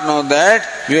do not know that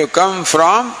we have come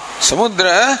from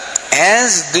samudra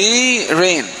as the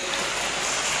rain.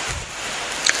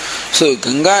 So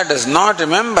Ganga does not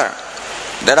remember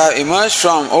that I emerged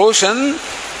from ocean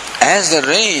as the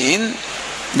rain,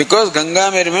 because Ganga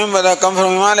may remember that I come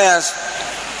from Himalayas.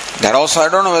 That also I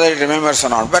don't know whether it remembers or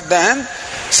not. But then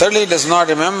certainly it does not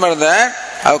remember that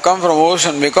I have come from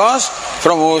ocean, because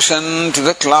from ocean to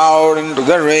the cloud and to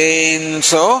the rain.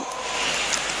 So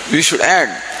we should add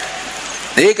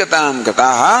Ekatam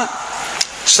Gataha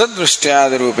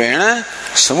Sadvrishtyad Rupena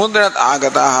Samudrat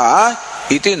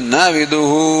Agataha Iti Na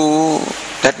Viduhu.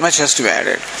 That much has to be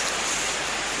added.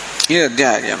 Here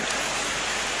Adhyayam.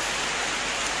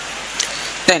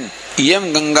 Then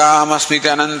Iyam Gangaham Asmiti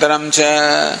Anantaram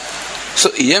Cha. So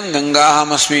Iyam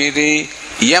Gangaham Asmiti,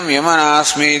 Iyam Yamana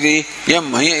Asmiti,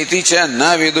 Iyam Mahi Iti Cha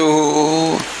Na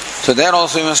Viduhu. So there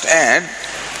also you must add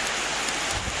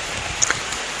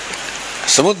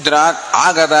Samudrat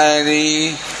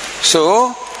Agatayadi.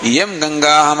 So Iyam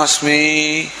Gangaham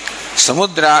Asmi,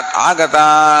 Samudrat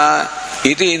Agata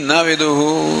Iti Na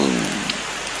Viduhu.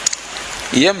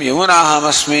 Yam Yamunaham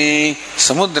Asmi,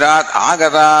 Samudrat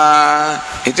Agata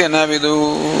Iti Na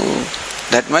Vidu.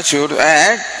 That much you have to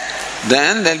add,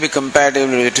 then there will be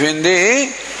compatibility between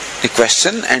the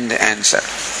question and the answer.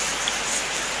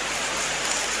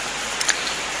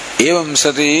 Evam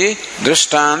sati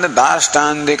drishtant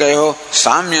dashtandikayo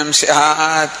samyam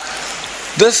syat.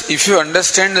 Thus, if you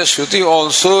understand the Shruti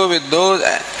also with those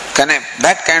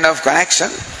that kind of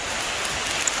connection,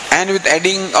 and with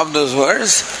adding of those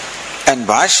words, and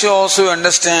Bhashya also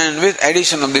understand with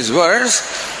addition of these words,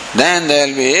 then there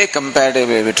will be a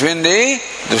compatibility between the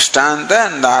Drishtanta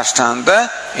and Dashtanta,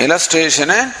 illustration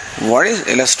and what is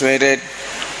illustrated.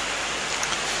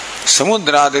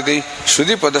 Samudraditi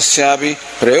Shruti Padasyapi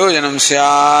Prayojanam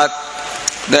Syat.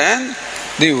 Then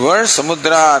the word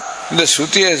Samudrat, the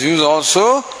Shruti has used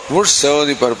also, would serve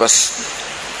the purpose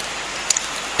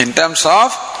in terms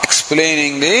of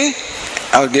explaining the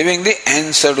or giving the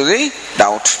answer to the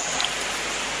doubt.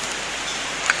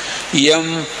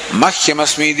 Yam Mahyam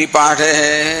Asmiti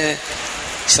Pathe.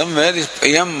 Somewhere this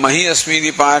Yam Mahi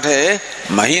Asmiti Pathe,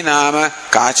 Mahi Nama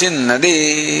Kachin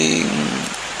Nadi.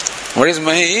 What is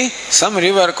Mahi? Some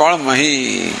river called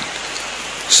Mahi.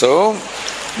 So,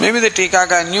 maybe the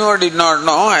Tikaka knew or did not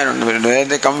know, I don't know where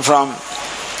they come from.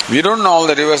 We don't know all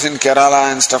the rivers in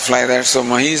Kerala and stuff like that. So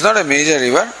Mahi is not a major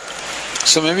river.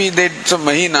 So maybe they so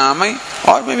Mahi Nama,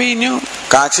 or maybe he knew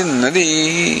Kachin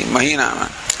Nadi, Mahi Nama.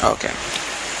 Okay.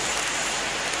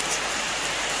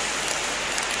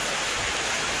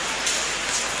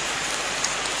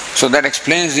 So that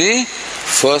explains the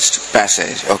first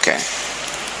passage. Okay.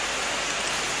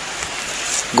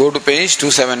 Go to page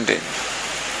 217.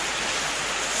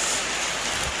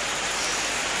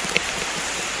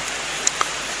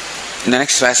 The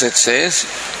next passage says,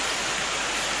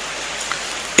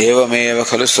 Evameva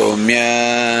khalu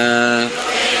somya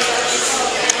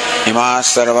ima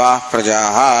sarva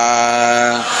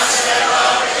prajaha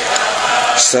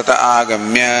sata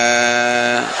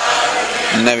agamya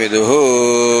na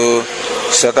viduhu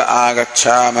sata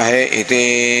agacchamahe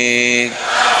iti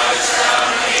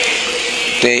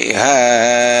te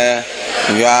iha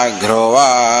vyagro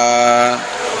va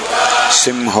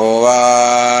simho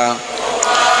va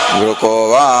vruko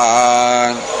va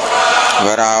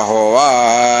varaho va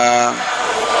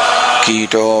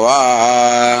kito va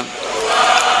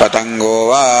patango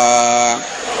va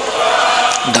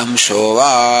damsho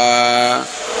va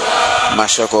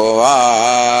mashako va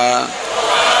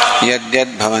yadyad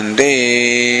bhavanti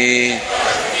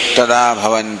tada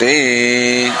bhavanti.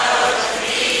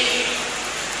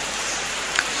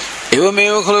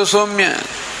 Evameva khalu somya.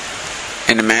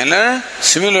 In a manner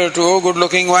similar to, O good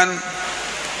looking one,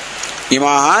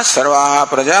 imaha sarvaha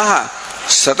prajaha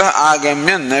sata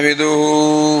agamya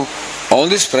naviduhu. All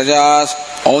these prajas,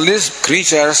 all these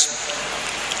creatures,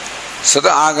 sata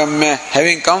agamya,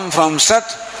 having come from sat,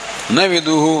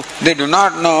 naviduhu, they do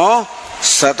not know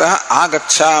sata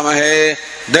agacchamahe,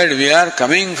 that we are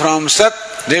coming from sat,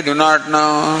 they do not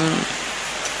know.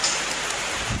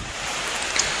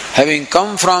 Having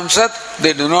come from sat,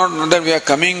 they do not know that we are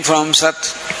coming from sat.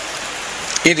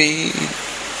 Iti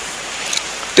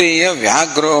teya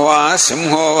vyagrova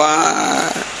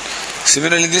simhova.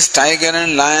 Similarly, this tiger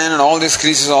and lion and all these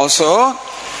creatures also,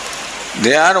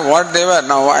 they are what they were.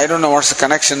 Now, I don't know what's the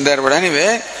connection there, but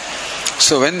anyway,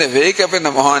 so when they wake up in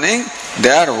the morning,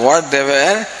 they are what they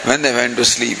were when they went to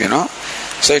sleep, you know.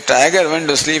 So a tiger went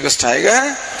to sleep as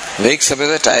tiger, wakes up as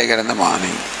a tiger in the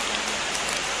morning.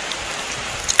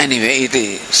 Anyway,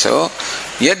 iti. So,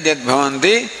 yad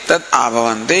bhavanti, tad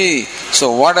abhavanti.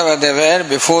 So whatever they were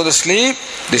before the sleep,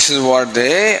 this is what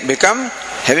they become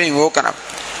having woken up.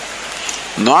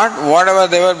 Not whatever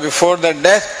they were before the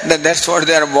death, that's what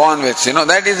they are born with.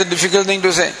 That is a difficult thing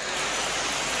to say.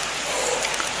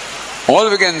 All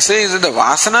we can say is that the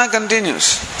vasana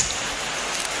continues.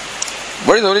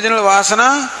 What is the original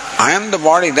vasana? I am the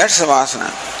body, that's the vasana.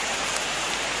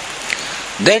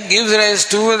 That gives rise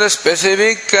to the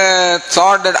specific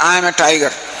thought that I am a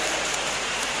tiger.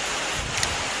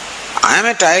 I am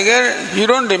a tiger, you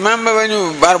don't remember when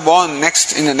you were born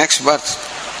in the next birth.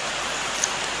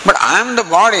 But I am the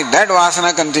body, that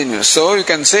vasana continues. So you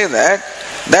can say that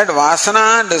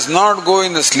vasana does not go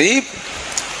in the sleep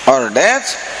or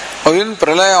death or in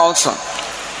pralaya also.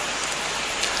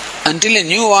 Until a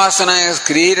new vasana is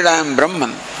created, I am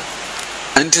Brahman.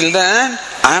 Until then,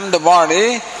 I am the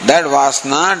body, that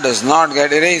vasana does not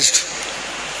get erased.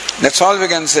 That's all we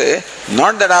can say.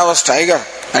 Not that I was tiger,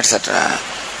 etc.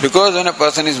 Because when a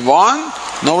person is born,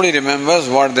 nobody remembers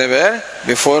what they were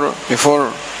before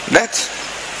death.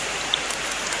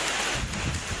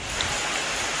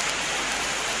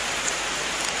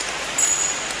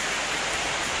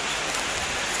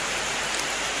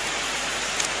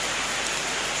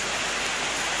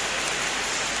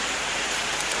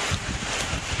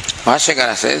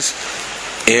 Bhashyakara says,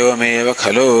 Evameva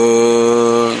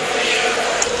khalo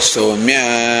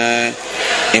somya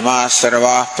ima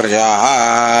sarva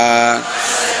prajaha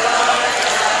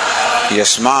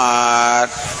yasmat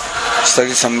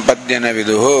sati sampadyana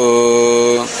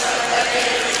viduho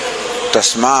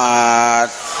tasmat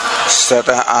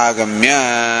satah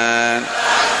agamya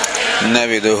na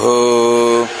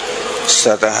viduho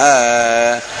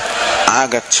satah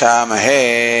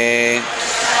agacchamahe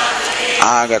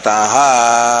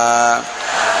agataha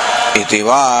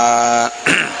itiva.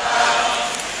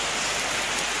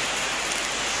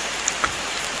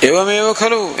 Evameva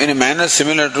khalu, in a manner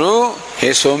similar to He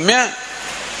Somya,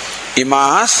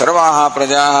 imaha sarvaha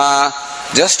prajaha,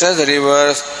 just as the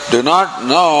rivers do not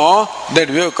know that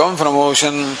we have come from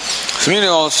ocean. Similarly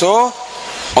also,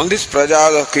 all these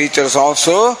prajas of creatures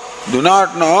also do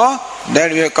not know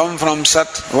that we have come from Sat.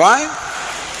 Why?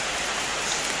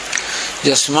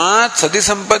 Jasmat sati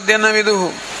sampadyana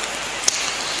viduhu.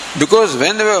 Because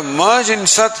when they were merged in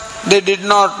Sat, they did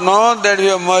not know that we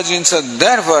have merged in Sat.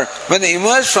 Therefore, when they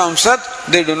emerged from Sat,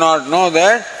 they do not know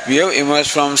that we have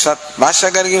emerged from Sat.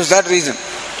 Bhashyakara gives that reason.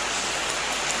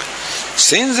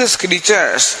 Since these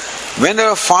creatures, when they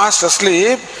were fast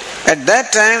asleep, at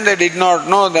that time they did not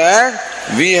know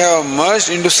that we have merged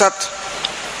into Sat.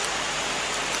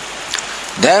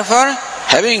 Therefore,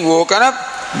 having woken up,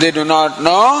 they do not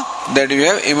know that we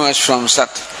have emerged from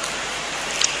Sat.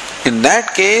 In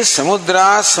that case,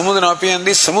 samudra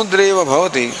apiyanti samudreva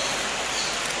bhavati.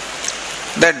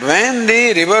 That when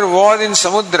the river was in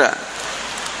samudra,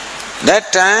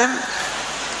 that time,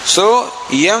 so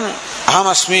yam aham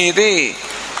asmi iti,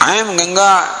 I am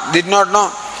Ganga, did not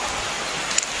know.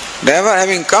 Therefore,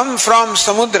 having come from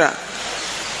samudra,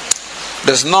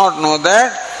 does not know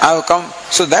that I have come.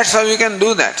 So that's how you can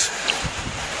do that.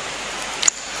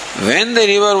 When the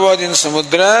river was in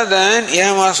samudra, then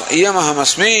iyam aham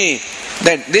asmi,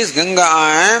 that this Ganga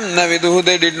I am, na viduhu,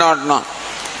 they did not know.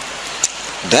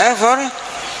 Therefore,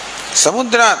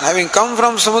 samudra, having come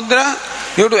from samudra,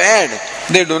 you have to add,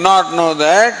 they do not know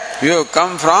that you have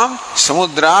come from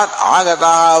samudrat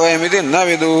agata vayamiti na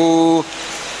viduhu.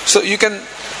 So you can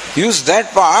use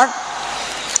that part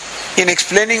in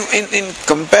explaining, in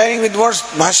comparing with what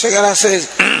Bhashyakara says.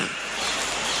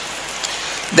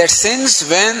 That since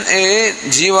when a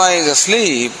jiva is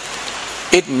asleep,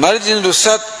 it merges into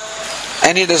Sat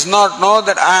and he does not know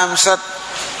that I am Sat.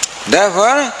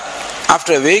 Therefore,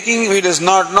 after waking, he does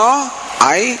not know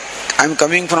I am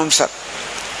coming from Sat.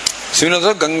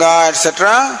 Similarly, Ganga,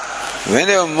 etc., when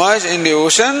they were merged in the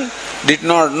ocean, did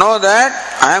not know that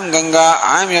I am Ganga,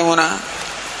 I am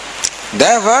Yamuna.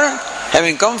 Therefore,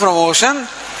 having come from ocean,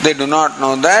 they do not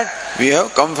know that we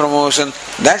have come from ocean.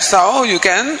 That's how you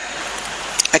can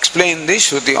explain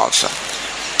this Shruti also.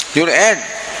 You will add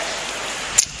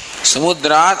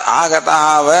Samudrat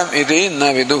agataha vayam iti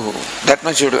na viduhu. That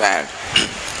much you have to add.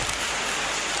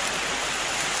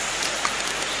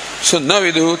 So na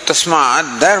viduhu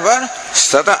tasmat, therefore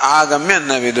sata agamya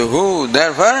na viduhu.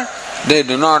 Therefore they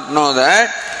do not know that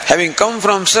having come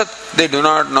from Sat, they do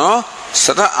not know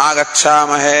sata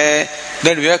agacchamahe,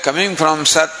 that we are coming from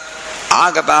Sat.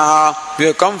 Agataha, we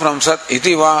have come from Sat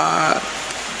iti va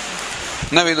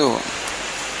na viduhu.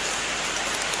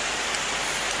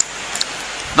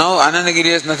 Now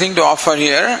Anandagiri has nothing to offer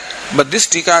here, but this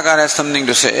Tikakar has something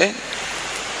to say.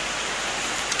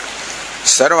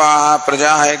 Sarvaha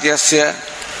prajaha ityasya.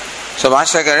 So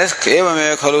Bhashyakara is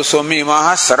Evameva khalu somi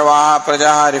imaha sarvaha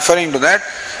prajaha, referring to that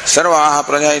Sarvaha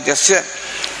prajaha ityasya.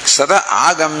 सत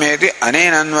आगम्येति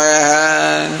अनेन अन्वयः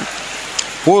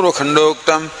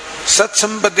पूर्वखंडोक्तम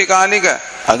सत्संपत्तिकालिक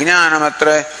अज्ञानमत्र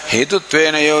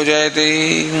हेतुत्वेन योजयति.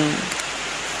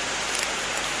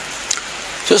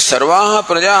 So सर्वाः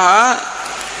प्रजाः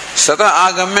सत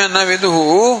आगम्य न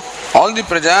विदुः. All the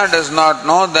praja does not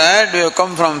know that we have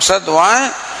come from Sat.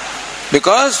 Why?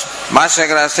 Because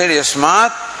Bhashyakara said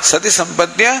Yasmat Sati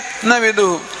Sampatya na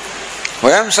viduh.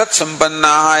 Vayam Sat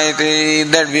Sampannaha iti.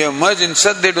 That we have merged in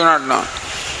Sat, they do not know.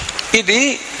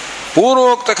 Iti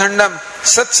Purvokta Khandam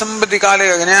Sat Sampati Kale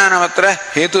Ajnanamatra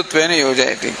Hetutvena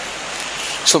Yojayati.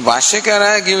 So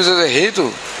Bhashyakara gives us a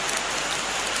hetu,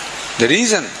 the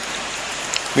reason,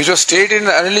 which was stated in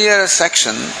the earlier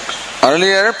section,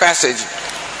 earlier passage,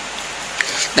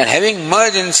 that having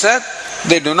merged in Sat,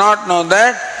 they do not know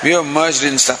that we have merged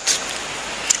in Sat.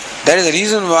 That is the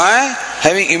reason why,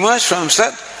 having emerged from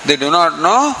Sat, they do not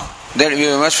know that we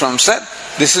have emerged from Sat.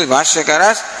 This is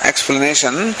Bhashyakara's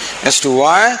explanation as to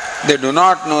why they do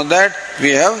not know that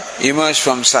we have emerged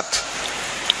from Sat.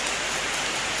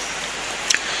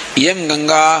 Iyam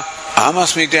Ganga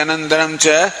Ahamasmiti Anantaram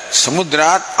cha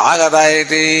Samudrat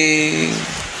Agadayati.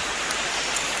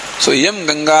 So Iyam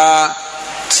Ganga,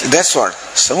 that's what.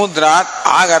 Samudrat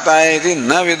Agatayati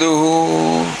na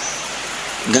viduhu.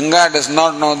 Ganga does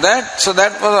not know that, so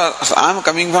that was, I am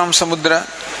coming from Samudra.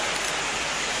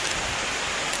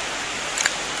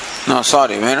 No,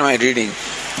 sorry, where am I reading?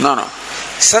 No.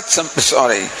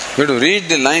 Sorry, we have to read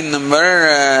the line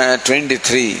number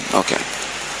 23. Okay.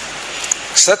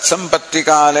 Sat Sampatti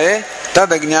Kale Tad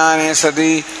Ajnane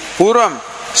Sati Purvam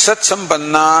Sat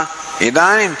Sampanna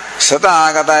Idanim Sata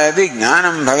Agatayati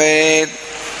Jnanam Bhavet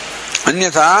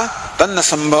Anyatha Tanna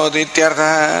Sambhavati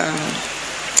Ityartha.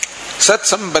 Sat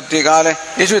Sampatti Kale,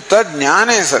 it should be Tad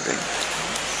Jnane Sati,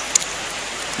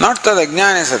 not Tad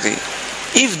Ajnane Sati.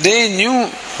 If they knew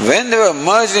when they were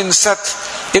merged in Sat,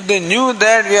 if they knew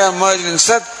that we are merged in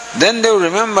Sat, then they would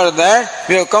remember that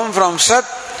we have come from Sat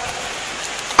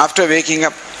after waking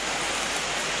up.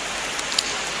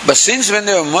 But since when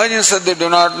they were merged in Sat, they do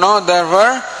not know,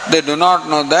 therefore they do not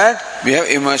know that we have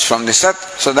emerged from the Sat.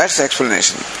 So that's the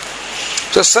explanation.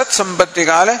 So Sat Sampatti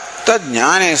Kale Tad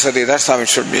Jnane Sati, that's how it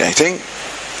should be, I think.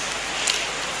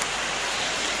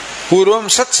 Purvam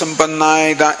Sat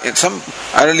Sampanna,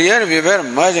 earlier we were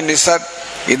merged in the Sat.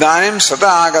 Idanim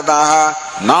Sata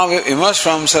Agataha, now we emerged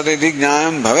from Sati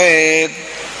Jnanam Bhavet.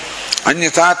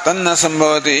 Anyatha Tanna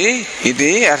Sambhavati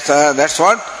iti artha. That's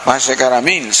what Bhashyakara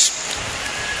means.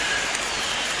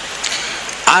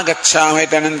 Agacchami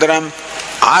tanantaram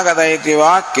Agatayati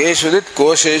va keshudit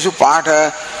kosheshu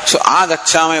patha. So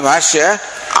Agacchami Bhashya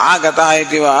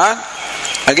Agatayati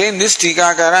va. Again this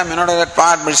Tikakara may not have that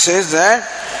part, but says that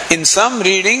in some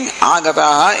reading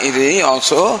Agataha iti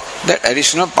also that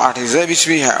additional part is there which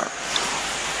we have.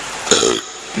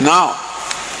 Now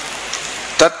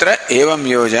Tatra evam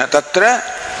yojana,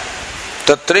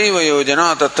 tatraiva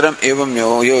yojana, tatram evam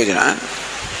yojana.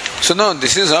 So now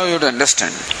this is how you have to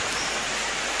understand.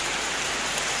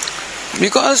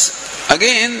 Because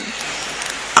again,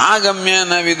 agamya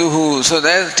na viduhu, so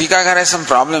there Tikakara has some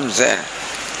problems there.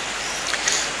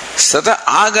 Sata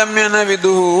agamya na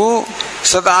viduhu,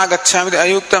 sata agacchami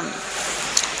ayuktam.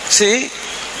 See,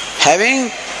 having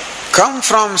come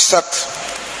from Sat,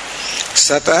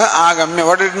 Satah agamya,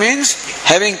 what it means?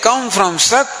 Having come from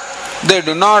Sat, they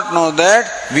do not know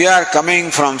that we are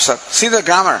coming from Sat. See the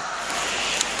grammar.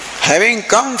 Having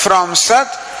come from Sat,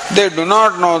 they do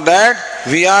not know that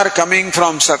we are coming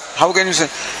from Sat. How can you say?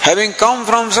 Having come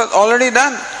from Sat, already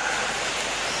done.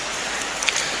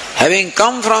 Having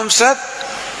come from Sat,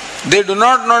 they do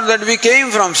not know that we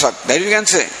came from Sat. That you can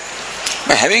say.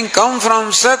 But having come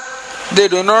from Sat, they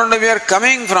do not know we are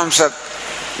coming from Sat.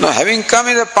 Now, having come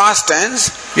is the past tense,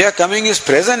 we are coming is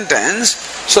present tense.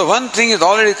 So one thing is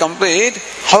already complete.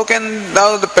 How can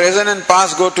now the present and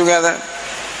past go together?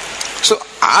 So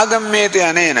agamyete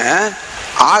anena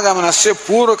agamanasya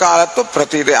purvakalatva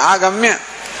pratite. Agamya,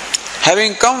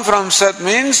 having come from Sat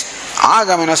means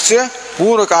agamanasya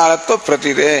purvakalatva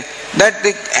pratite. That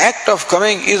the act of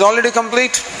coming is already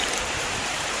complete.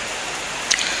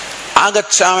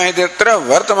 Agacchame tatra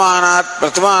vartamanat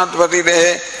pratamanat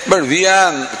patite. But we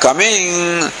are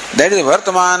coming, that is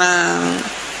vartamana.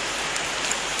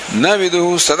 Na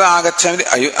viduhu sada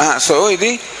agacchame. So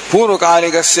iti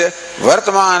purvakalikasya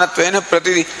vartamanatvena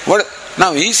pratiti. What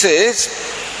now he says,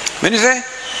 when you say,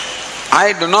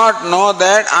 I do not know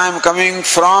that I am coming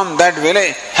from that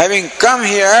village. Having come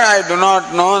here, I do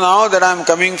not know now that I am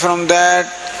coming from that.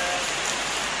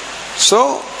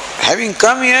 So, having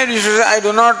come here, you should say, I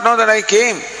do not know that I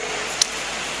came.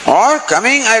 Or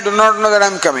coming, I do not know that I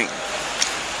am coming.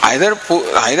 either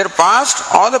past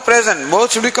or the present.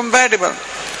 Both should be compatible.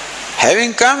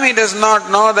 Having come, he does not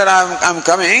know that I'm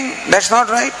coming. That's not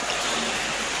right.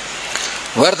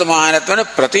 Vartamanatva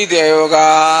pratiti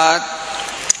ayogat.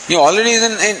 You already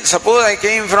suppose I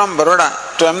came from Baroda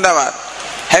to Ahmedabad.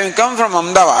 Having come from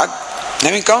Ahmedabad,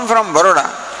 having come from Baroda,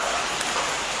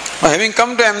 or having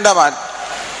come to Ahmedabad,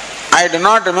 I do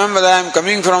not remember that I am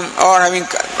coming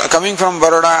from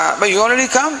Baroda, but you already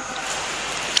come.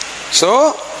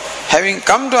 So, having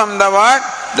come to Ahmedabad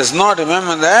does not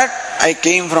remember that I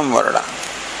came from Baroda.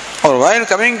 Or while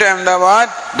coming to Ahmedabad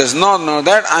does not know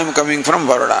that I am coming from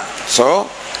Baroda. So,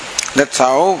 that's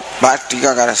how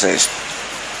Tikakara says.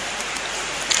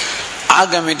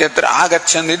 Agamitatra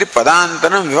agachanditi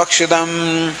padantanam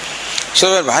vivakshitam.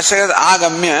 So, where Bhashya says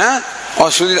agamya or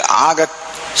Sudhi agat.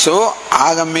 So,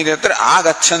 agamitatra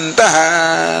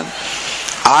agachantaha.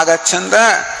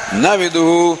 Agachantaha na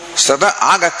viduhu sata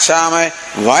agacchama.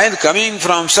 While coming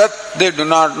from Sat, they do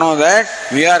not know that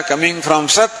we are coming from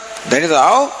Sat. That is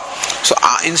how. So,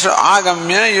 instead of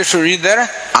agamya, you should read there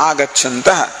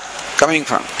agachantaha, coming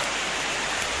from.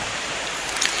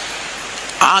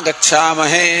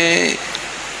 Agacchamahe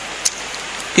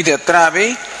iti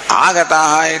atrapi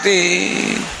agataha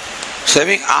iti.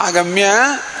 Saying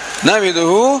agamya na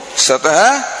viduhu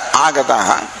satah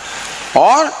agataha.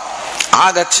 Or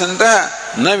agachantaha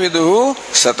na viduhu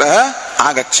satah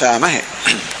agacchamahe.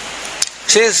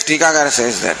 Says Tikakara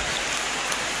says that.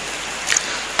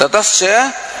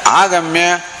 Tatascha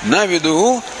agamya na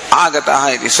viduhu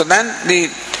agataha iti. So then the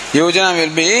yojana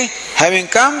will be, having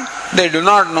come, they do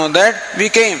not know that we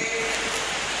came.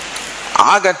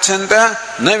 Agacchanta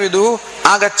na viduhu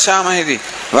agacchamahi.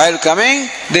 While coming,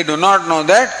 they do not know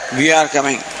that we are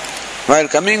coming. While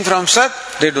coming from Sat,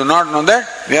 they do not know that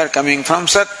we are coming from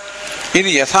Sat.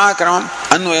 Iti yathakramam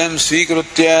anvayam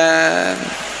svikrutya.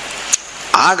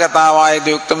 Agatava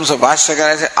iti uktam. So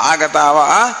Bhashyakara says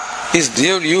agatava is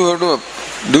you have to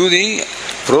do the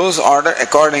prose order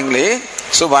accordingly.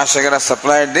 So Bhashyakara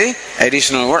supplied the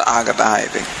additional word agataha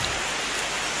iti.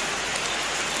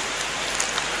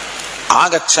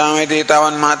 Agacchamaiti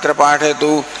tavan matra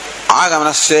pathetu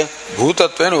agamanasya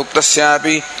bhutatven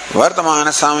uktasyapi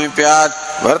vartamana samipyat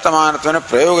vartamanatvena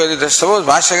prayogadita. Suppose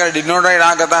Bhashyakara did not write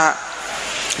agataha,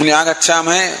 only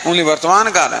agacchamahe, only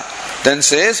vartamana kala. Then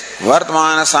says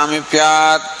vartamana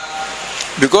samipyat.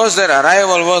 Because their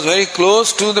arrival was very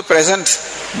close to the present,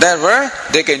 therefore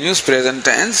they can use present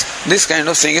tense. This kind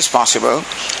of thing is possible.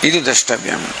 Iti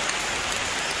drashtavyam.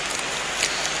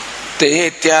 Te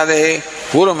ityade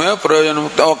purvameva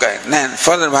prayojanamukta. Okay, then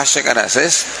further Bhashyakara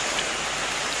says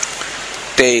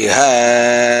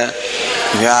teha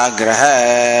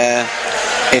vyagraha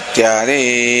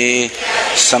ityade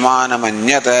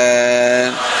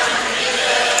samanamanyata.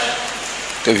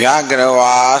 The vyagra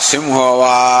va simho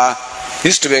va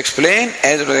is to be explained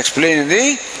as it was explained in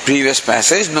the previous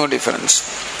passage, no difference.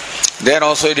 There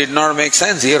also it did not make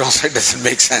sense, here also it doesn't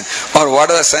make sense. Or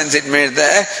whatever sense it made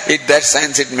there, that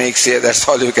sense it makes here, that's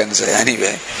all you can say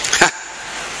anyway.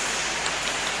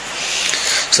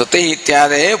 So te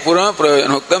ityade purama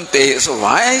prayojanuktam te. So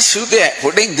why should they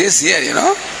putting this here,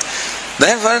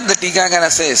 Therefore the Tikakara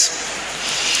says,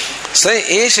 sa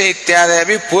esha ityade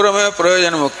api purama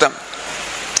prayojanamuktam.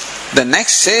 The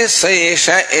next says sa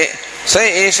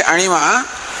esha anima.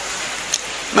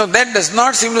 Now that does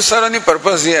not seem to serve any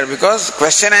purpose here because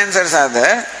question answers are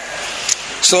there.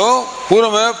 So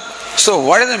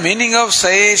what is the meaning of sa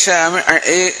esha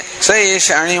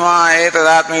anima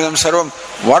etadatmidam sarvam?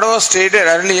 What was stated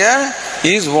earlier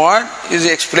is what is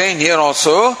explained here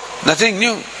also, nothing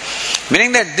new.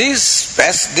 Meaning that these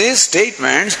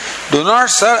statements do not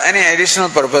serve any additional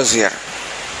purpose here.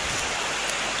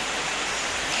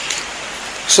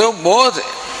 So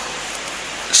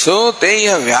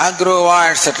teya vyagrova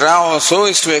etc. also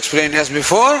is to explain as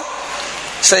before.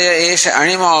 Saya esha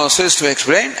anima also is to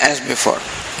explain as before.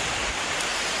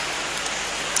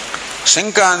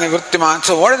 Shanka nivrittimat.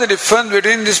 So what is the difference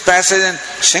between this passage and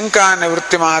Shanka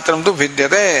nivrittimatram tu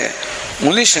vidyate?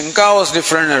 Only Shanka was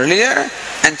different earlier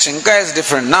and Shanka is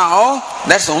different now.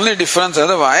 That's the only difference.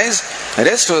 Otherwise, the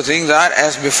rest of the things are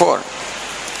as before.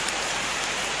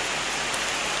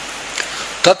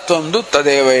 Tattvam du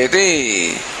tadeva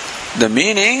iti. The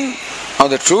meaning of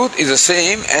the truth is the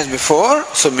same as before,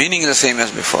 so meaning is the same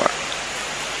as before.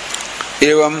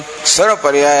 Evam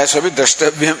sarvaparyaya sabi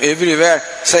drashtavyam. Everywhere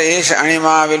sa esha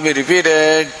anima will be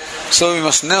repeated. So we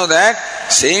must know that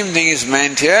same thing is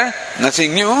meant here,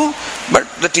 nothing new, but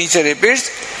the teacher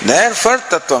repeats, therefore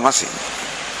tattvamasi.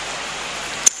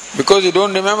 Because you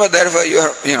don't remember, therefore you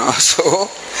are, so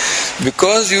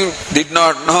because you did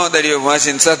not know that you emerged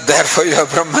in Sat, therefore you are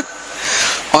Brahman.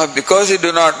 Or because you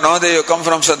do not know that you come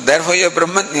from Sat, therefore you are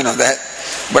Brahman, you know that.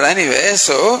 But anyway,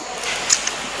 so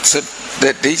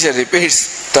the teacher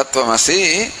repeats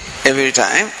Tattvamasi every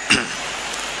time.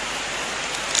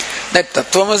 That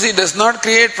Tattvamasi does not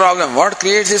create problem. What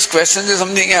creates these questions is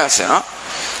something else, you know.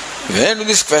 Where do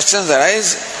these questions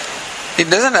arise? It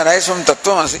doesn't arise from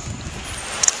Tattvamasi.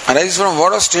 It arises from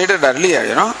what was stated earlier,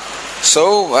 you know.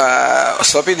 So,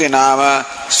 Swapiti Nama,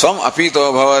 Swam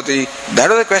Apito Bhavati, that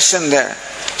was the question there.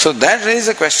 So that raises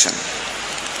a question.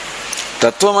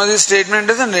 Tattvamasi statement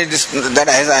doesn't raise this, that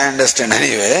as I understand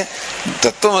anyway.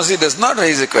 Tattvamasi does not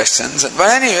raise the questions. But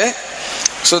anyway,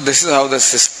 so this is how the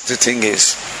thing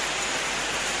is.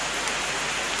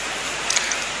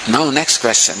 Now next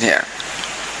question here.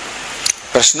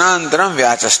 Prashnantaram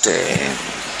Vyachaste.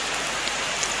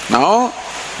 Now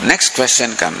next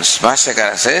question comes.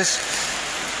 Bhashyakara says,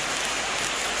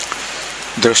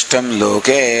 Drushtam loke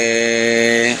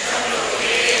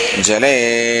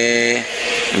jale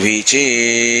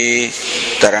vichi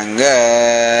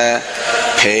taranga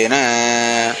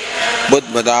phena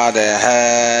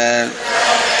budbadadaya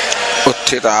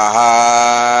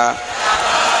utthitaha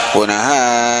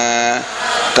punaha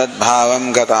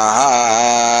tadbhavam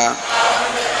gataha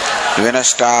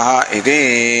vinashtaha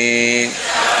iti.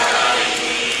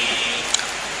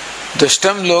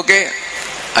 Drushtam loke,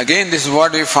 again this is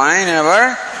what we find in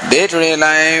our day-to-day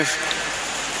life.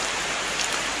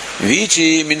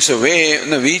 Vichi means a wave.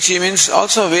 No, Vichi means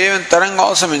also a wave, and Taranga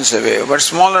also means a wave, but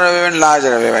smaller a wave and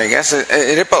larger a wave, I guess.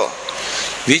 A ripple.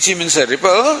 Vichi means a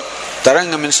ripple,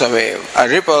 Taranga means a wave. A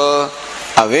ripple,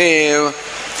 a wave,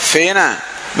 Fena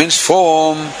means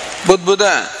foam,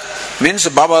 Budbuda means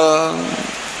bubble,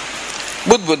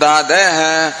 Budbuda,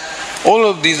 Deha. All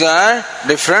of these are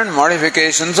different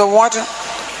modifications of water.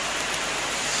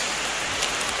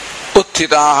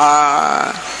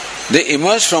 Utthitaha, they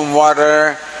emerge from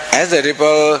water as a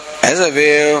ripple, as a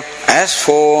wave, as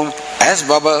foam, as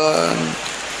bubble.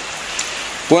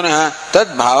 Punaha tad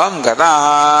bhavam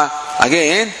gataha,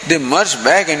 again they merge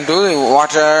back into the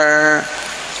water.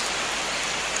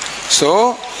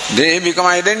 So they become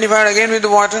identified again with the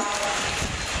water.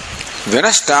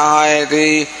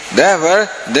 Vinashtahayati, therefore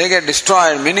they get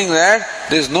destroyed, meaning that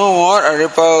there is no more a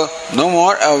ripple, no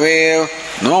more a wave,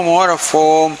 no more a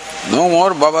foam, no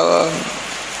more bubble.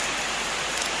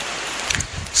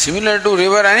 Similar to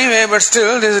river anyway, but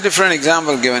still there is a different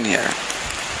example given here.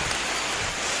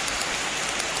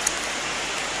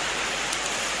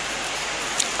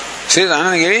 Says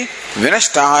Anandagiri,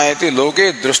 Vinashtahayati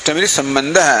loke drushtamiri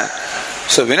sambandha.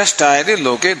 So Vinashtahayati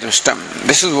loke drushtam.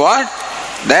 This is what?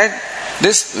 That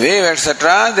this wave,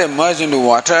 etc., they merge into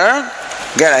water,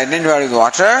 get identified with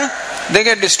water, they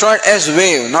get destroyed as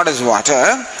wave, not as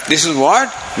water. This is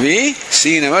what we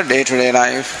see in our day-to-day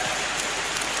life.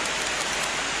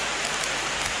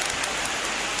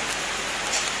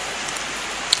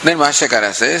 Then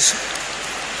Bhashyakara says,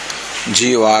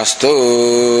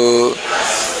 Jivastu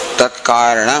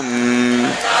tatkaranam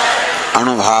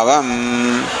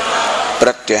anubhavam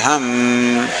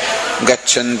pratyaham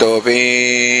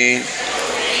gachantopi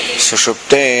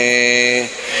sushupte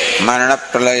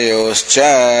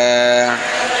maranapralayoscha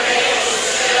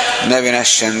na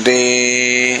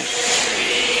vinashyanti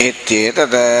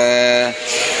ityetad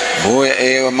bhuya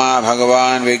eva ma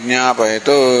bhagavan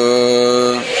vijñāpayatu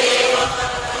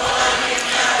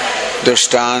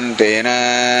drishtantena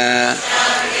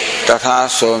tatha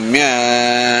somya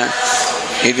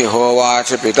iti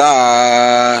hovacha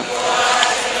pita.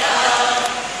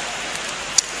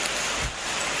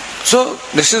 So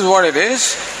this is what it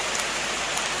is,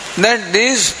 that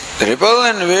these ripple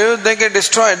and wave, they get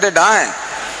destroyed, they die.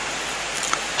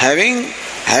 Having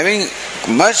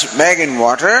merged back in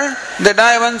water, they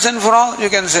die once and for all, you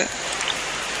can say.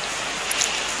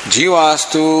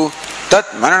 Jivastu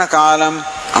tat maranakalam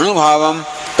anubhavam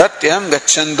pratyam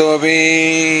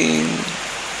gacchantopi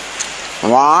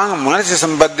vāṅ manasya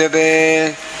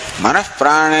sampadhyate manah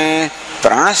prāne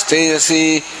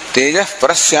prānastejasi tejas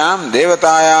prasyam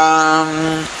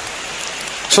devatayam.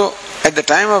 So at the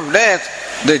time of death,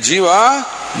 the jiva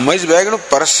merges back into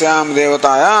prasyam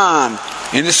devatayam,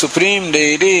 in the supreme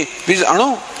deity, which is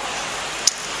anu,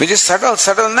 which is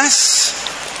subtleness,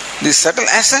 the subtle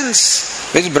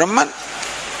essence, which is Brahman.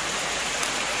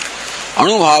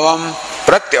 Anubhavam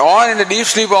pratya, or in the deep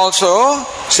sleep also,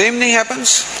 same thing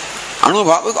happens.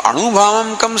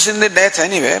 Anubhavam comes in the death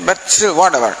anyway, but still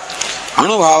whatever.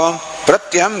 Anubhavam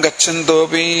pratyam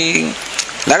gacchantopi.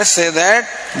 Let us say that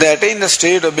they attain the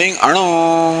state of being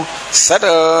anu,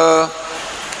 subtle,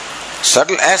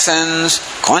 subtle essence,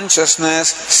 consciousness,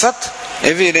 Sat,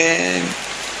 every day.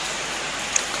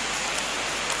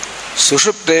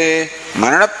 Sushupte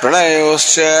Marana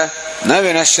Pralayoscha Na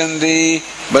Vinasyanti,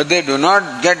 but they do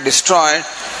not get destroyed.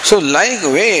 So like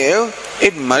wave,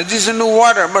 it merges into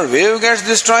water, but wave gets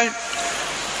destroyed.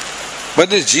 But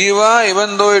this Jiva,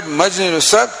 even though it merges into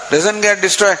Sat, doesn't get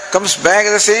destroyed, comes back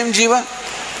as the same Jiva.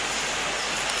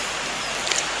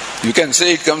 You can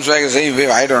say it comes back as the same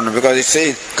wave, I don't know, because it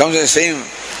says it comes as the same.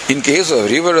 In case of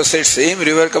river, it says same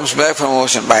river comes back from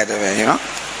ocean, by the way,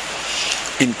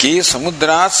 In case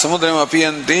Samudrat, Samudram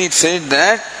Apiyanti, it said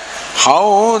that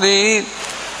how the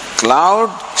cloud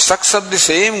sucks up the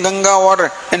same Ganga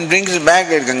water and brings back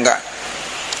that Ganga.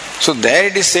 So there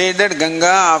it is said that Ganga,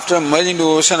 after merging into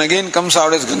ocean, again comes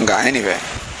out as Ganga anyway.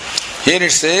 Here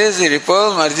it says the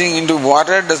ripple merging into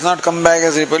water does not come back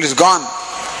as ripple, is gone.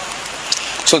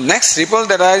 So next ripple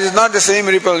that arises is not the same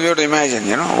ripple we have to imagine,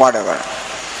 whatever.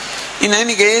 In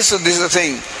any case, so this is the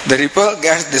thing, the ripple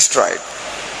gets destroyed.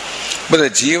 But the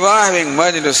Jiva having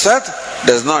merged into Sat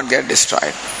does not get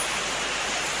destroyed.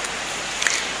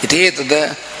 Iti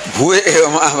tada bhuve eva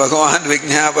bhagavan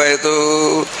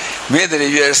vijñāpayatu. May the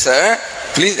reviewer, sir,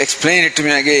 please explain it to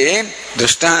me again,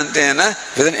 drishtantena,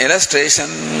 with an illustration.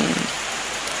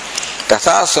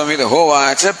 Tatha swamita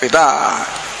hovacha pita.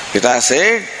 Pita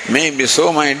said, may it be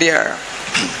so, my dear.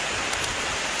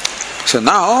 So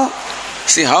now,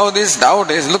 see how this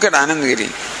doubt is. Look at Anandagiri.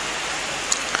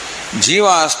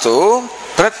 Jivastu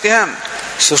pratyam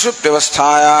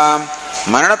sushuptyavasthayam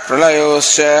marana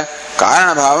pralayosya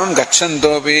karanabhavam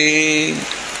gacchantopi.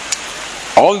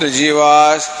 All the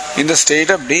jivas in the state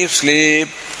of deep sleep,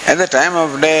 at the time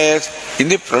of death, in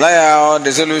the pralaya or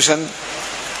dissolution,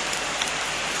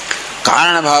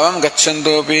 karanabhavam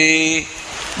gacchantopi.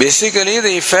 Basically,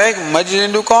 the effect merges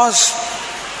into cause.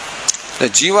 The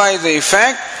Jiva is the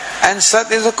effect and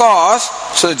Sat is the cause.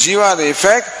 So Jiva, the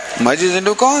effect, merges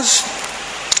into cause.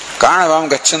 Karanavam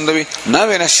gacchantavi na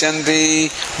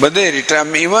vinasyanti, but they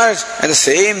emerge as the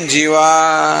same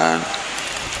Jiva.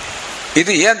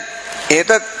 Iti yad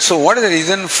etat. So what is the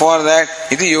reason for that?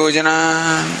 Iti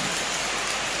yojana.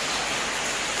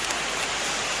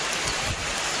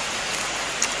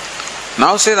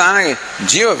 Now says Anage,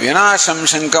 Jiva Vinasham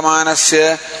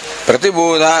Shankamanasya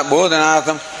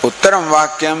Pratibodhanatham Uttaram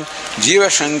Vakyam Jiva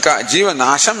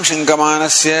Nasham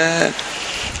Shankamanasya.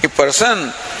 A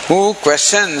person who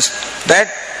questions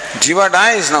that Jiva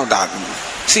dies now,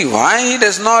 see why he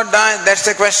does not die, that's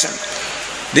the question.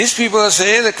 These people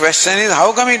say the question is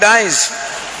how come he dies?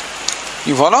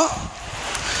 You follow?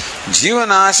 Jiva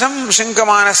Nasham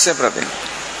Shankamanasya Prati.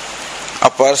 A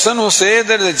person who says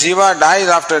that the Jiva dies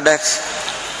after death,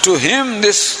 to him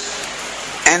this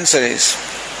answer is.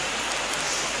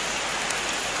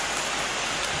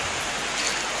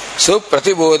 So,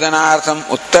 Pratibodhanartham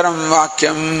Uttaram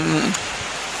Vakyam,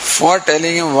 for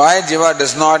telling him why Jiva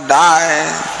does not die,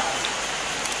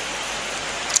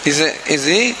 is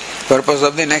the purpose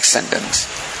of the next sentence.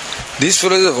 This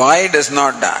fellow is why he does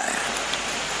not die.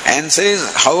 Answer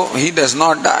is how he does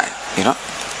not die,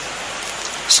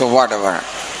 So whatever.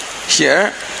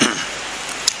 Here,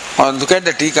 or look at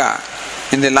the Tika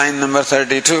in the line number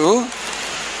 32.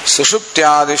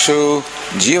 Sushuptyadishu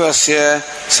jivasya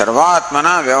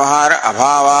sarvatmana vyavahara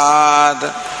abhavad.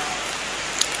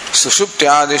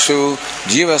 Sushuptyadishu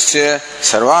jivasya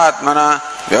sarvatmana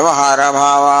vyavahara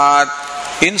abhavad.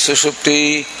 In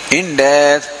Sushupti, in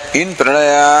death, in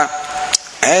Pralaya,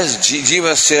 as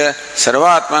jivasya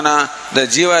sarvatmana, the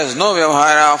Jiva has no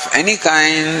vyavahara of any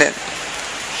kind.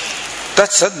 Tat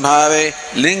sadbhave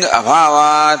ling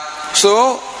abhavat.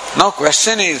 So, now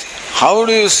question is, how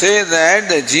do you say that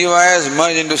the Jiva has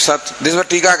merged into Sat? This is what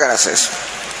Tikakara says.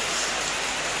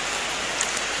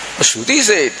 Shruti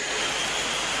said.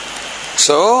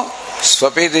 So,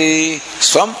 swapiti,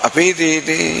 swam apiti.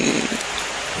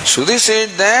 Shruti said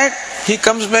that he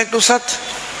comes back to Sat.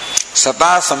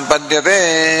 Sata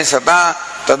sampadyate, sata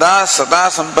tada sata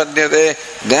sampadyate.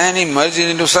 Then he merges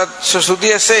into Sat. So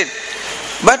Shruti has said.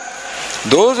 But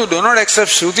those who do not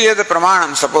accept Shruti as the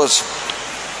Pramanam, suppose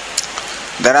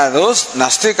there are those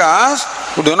Nastikas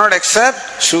who do not accept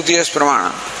Shruti as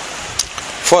Pramanam.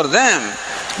 For them,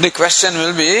 the question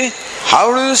will be,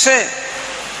 how do you say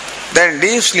that in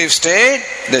deep sleep state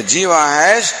the Jiva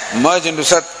has merged into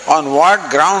Sat? On what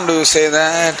ground do you say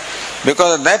that?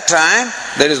 Because at that time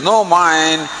there is no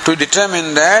mind to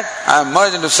determine that I have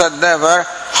merged into Sat. Therefore,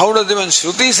 how does even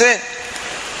Shruti say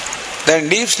that in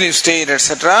deep sleep state,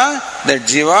 etc., that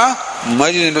Jiva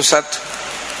merges into Sat?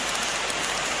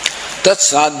 Tat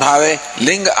sadbhave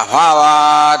ling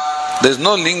abhavat. There is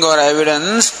no ling or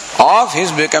evidence of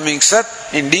his becoming Sat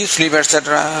in deep sleep,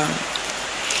 etc.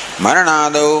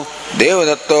 Maranado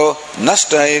Devadatta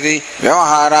Nasta iti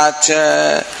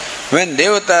Vyavaharacha. When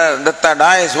Devadatta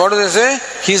dies, what do they say?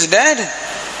 He is dead.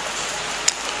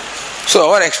 So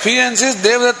our experience is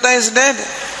Devadatta is dead.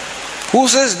 Who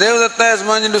says Devadatta has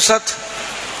merged into Sat?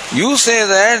 You say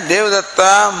that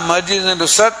Devadatta merges into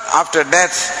Sat after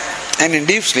death and in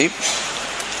deep sleep.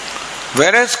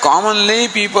 Whereas commonly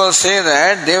people say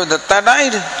that Devadatta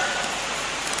died.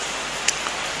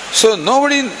 So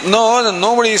nobody knows and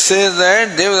nobody says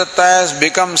that Devadatta has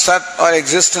become Sat or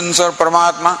existence or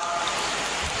Paramatma.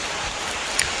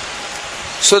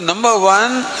 So number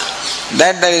one,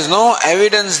 that there is no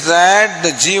evidence that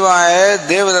the Jiva,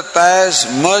 Devadatta has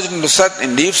merged into Sat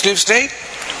in deep sleep state.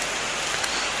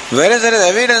 Whereas there is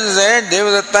evidence that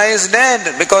Devadatta is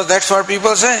dead, because that's what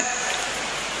people say.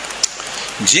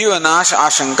 Jiva Nash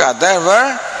Ashanka.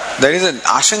 There is an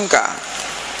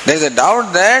Ashanka. There is a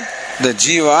doubt that the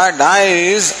Jiva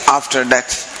dies after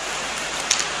death.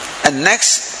 And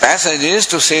next passage is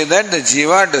to say that the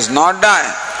Jiva does not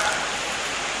die.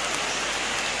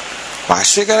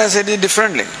 Bhashyakara said it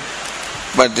differently.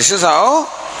 But this is how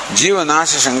Jiva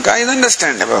Nasha Shanka is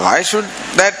understandable. Why should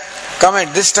that come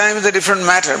at this time is a different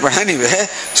matter. But anyway,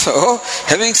 so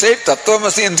having said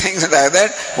Tattvamasi and things like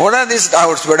that, what are these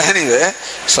doubts? But anyway,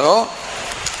 so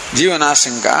Jiva Nasha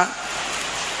Shanka.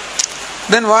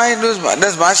 Then why does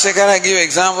Bhashyakara give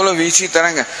example of Vichi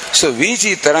Taranga? So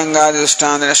Vichi Taranga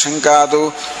Dushtandana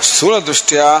Shankadu Sula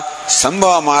Dushtya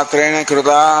Sambhava Matrena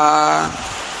Kruta.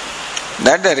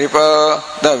 That the ripple,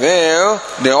 the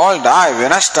wave, they all die.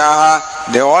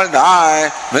 Vinashtaha, they all die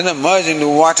when they merge into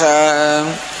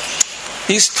water.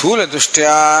 Is Thula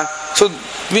Dushtya. So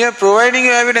we are providing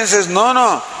you evidences. No,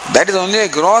 that is only a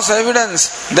gross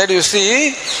evidence that you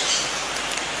see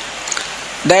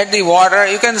that the water,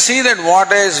 you can see that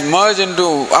water is merged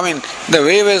into, the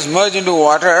wave is merged into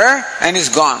water and is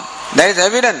gone. That is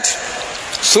evident.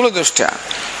 Suladushtya.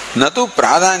 Natu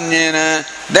pradhanyena.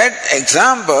 That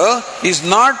example is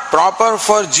not proper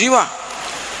for jiva.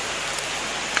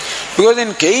 Because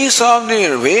in case of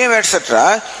the wave,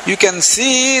 etc., you can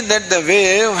see that the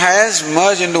wave has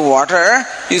merged into water,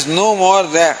 is no more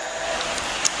there.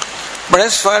 But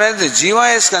as far as the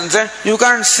jiva is concerned, you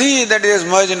can't see that it has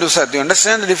merged into Sat. You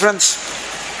understand the difference?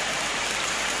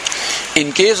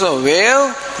 In case of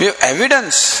wave, we have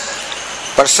evidence,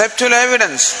 perceptual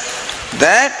evidence,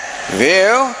 that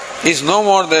wave is no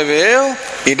more the wave,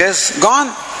 it has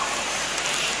gone.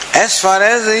 As far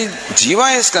as the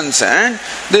jiva is concerned,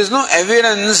 there is no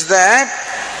evidence that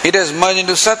it has merged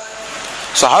into Sat.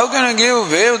 So how can you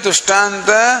give wave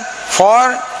dushtanta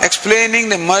for explaining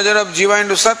the merger of jiva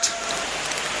into Sat?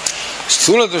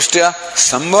 Sthula Dushtya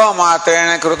Sambhava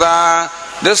Matrena Kruta.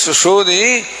 Just to show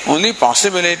the only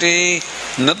possibility,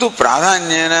 Natu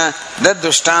Pradhanyena, that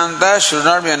Dushtanta should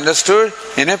not be understood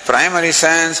in a primary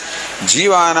sense.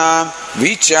 Jivana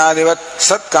Vichadivat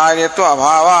Satkaryatva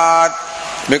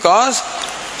Abhavat. Because,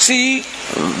 see,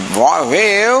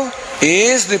 wave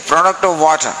is the product of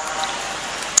water.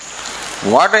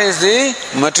 Water is the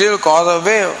material cause of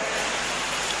wave.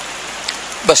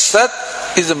 But Sat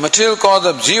is the material cause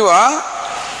of jiva,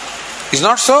 is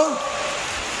not so.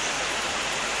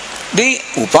 The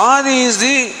upadhi is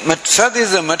Sat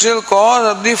is the material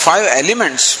cause of the 5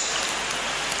 elements.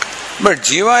 But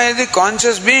jiva is the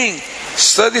conscious being.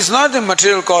 Sat is not the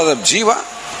material cause of jiva.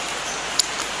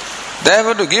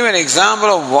 Therefore, to give an example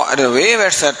of the wave,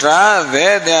 etc.,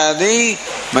 where they are the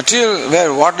material,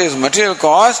 where what is material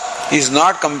cause is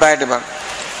not compatible.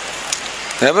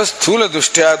 There was Thula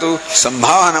Dushtya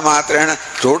Sambhavana Matrena.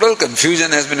 Total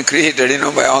confusion has been created,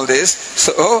 by all this.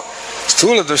 So,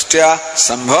 Thula Dushtya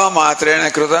Sambhava Matrena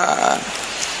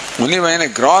Kruta. Only by in a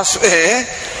gross way,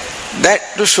 that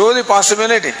to show the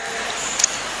possibility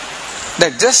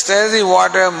that just as the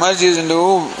water merges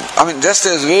into, just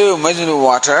as wave merges into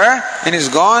water and is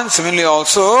gone, similarly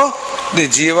also the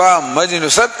jiva merges into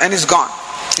Sat and is gone.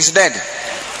 Is dead.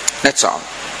 That's all.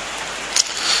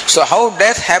 So how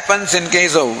death happens in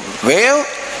case of wave,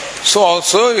 so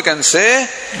also you can say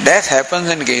death happens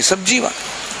in case of jiva.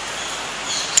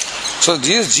 So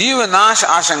this is jiva nash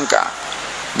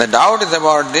ashanka. The doubt is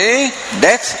about the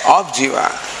death of jiva.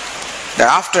 That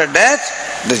after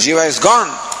death, the jiva is gone.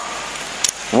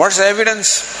 What's the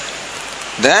evidence?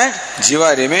 That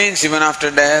jiva remains even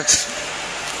after death.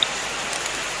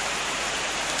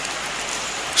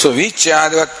 So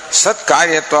vichyadat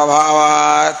satkaryatva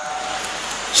bhavat.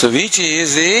 So Vichi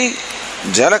is the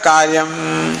Jala Karyam.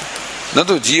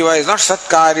 Natu Jiva is not Sat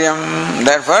Karyam.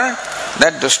 Therefore,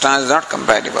 that Dushtanta is not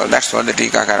compatible. That's what the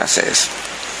Tikakara says.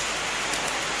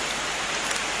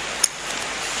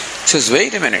 Says,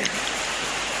 wait a minute.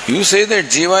 You say that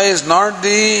Jiva is not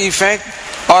the effect,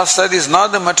 or Sat is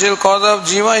not the material cause of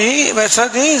Jiva, but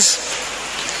Sat is.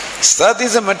 Sat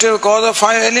is the material cause of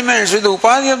 5 elements with the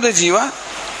Upadhi of the Jiva.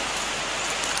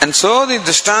 And so the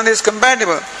Drishtanta is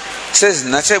compatible. It says,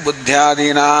 Nacha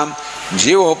buddhyadinam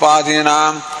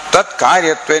jivopadinam tat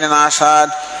karyatvena nashad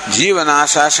jiva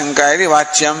nasha shanka iti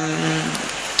vachyam.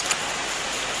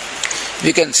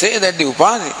 We can say that the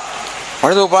Upadhi.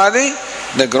 What is the Upadhi?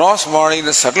 The gross body,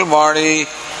 the subtle body,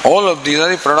 all of these are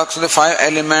the products of the 5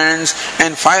 elements,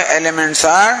 and 5 elements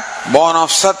are born of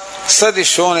Sat. Sat is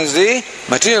shown as the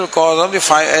material cause of the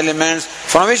 5 elements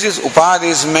from which this Upadhi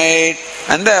is made,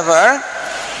 and therefore,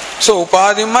 so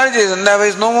Upadhi merges and therefore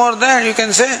is no more there, you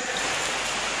can say.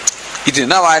 Iti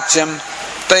na vachyam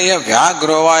taya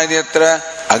vyagro vaidyatra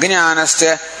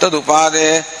ajnanasya tad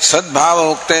upade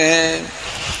sadbhava ukte.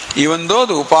 Even though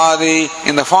the Upadhi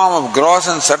in the form of gross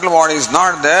and subtle body is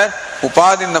not there,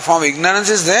 Upadhi in the form of ignorance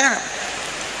is there.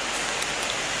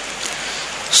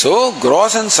 So,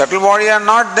 gross and subtle body are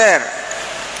not there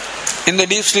in the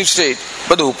deep sleep state.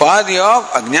 But the Upadhi of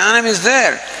Ajnanam is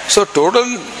there. So, total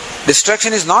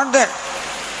destruction is not there.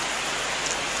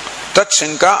 Tat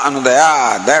Shanka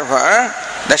Anudaya. Therefore,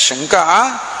 the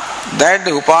Shanka, that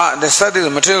the Sat is the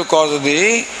material cause of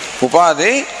the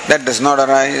Upadhi, that does not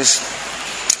arise.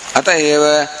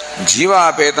 Atayeva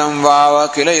Jivapetam Vava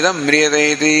Kila Idam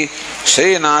Mriyate iti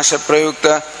Sharinasha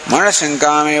Prayukta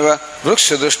Manashankameva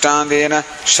Vriksha Dushtandena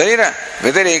Sharira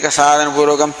Vitareka Sadhana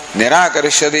Purvakam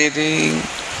Nirakarishyadeti.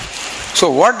 So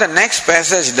what the next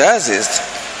passage does is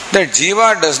that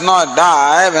Jiva does not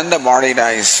die when the body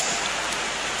dies.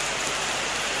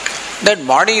 That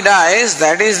body dies,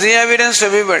 that is the evidence to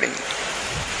everybody.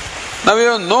 Now we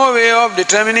have no way of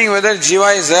determining whether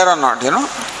Jiva is there or not,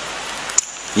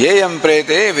 Yeyam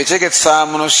prete vichikitsa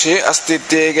manushe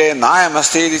astityeke nayam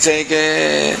astiti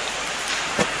chaike.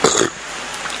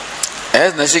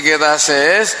 As Nachiketa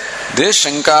says, this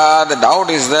Shanka, the doubt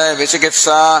is there,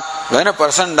 vichikitsa, when a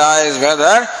person dies,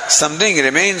 whether something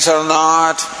remains or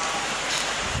not.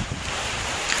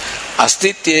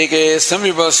 Astityeke, some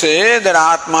people say that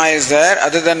Atma is there,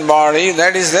 other than body,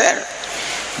 that is there.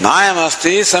 Nayam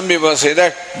asti, some people say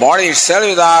that body itself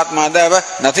is Atma,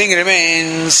 therefore nothing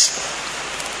remains.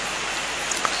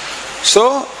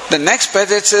 So, the next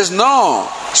passage says, no,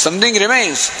 something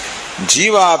remains.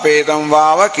 Jiva petam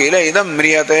vava kila idam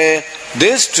mriyate.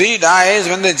 This tree dies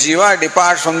when the jiva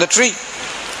departs from the tree.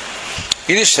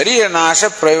 It is sharira nasha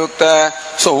prayukta.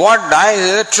 So, what dies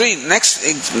is a tree. Next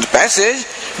passage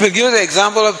will give the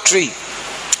example of tree.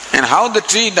 And how the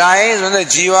tree dies when the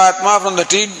jivatma from the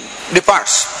tree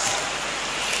departs.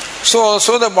 So,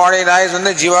 also the body dies when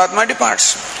the jivatma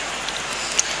departs.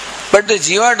 But the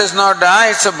jiva does not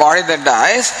die, it's a body that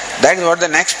dies. That is what the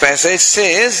next passage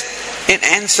says in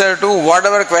answer to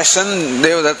whatever question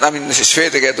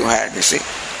Shvetaketu had, you see.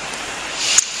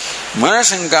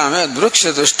 Manashankame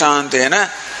Vriksha Dushtantena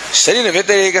Sharira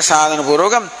Vitareka Sadhana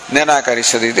Purvakam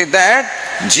Nirakarishyaditi. That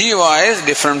jiva is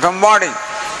different from body.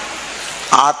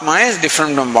 Atma is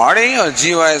different from body, or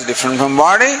jiva is different from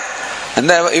body. And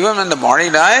even when the body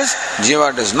dies,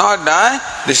 jiva does not die.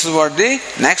 This is what the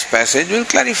next passage will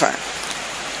clarify.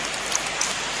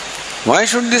 Why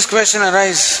should this question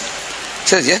arise? It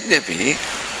says, Yadyapi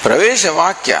Pravesha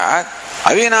Vakyat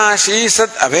Avinashi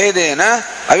Sat Abhedena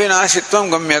Avinashitvam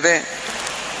Gamyate.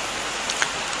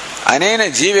 Anena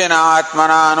Jivena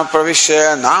Atmana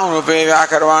Anupravishya Namurupe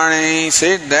Vyakarvani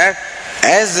said that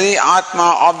as the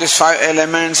Atma of these 5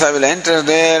 elements, I will enter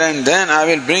there and then I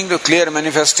will bring to clear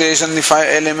manifestation the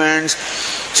 5 elements.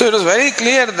 So it was very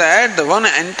clear that the one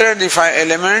entered the 5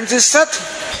 elements is Sat.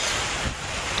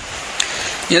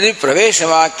 Yadi Pravesha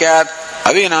Vakyat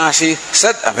Avinashi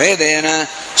Sat Abhedena.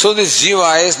 So this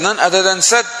Jiva is none other than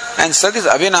Sat, and Sat is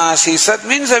Avinashi. Sat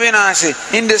means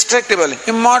Avinashi, indestructible,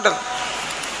 immortal.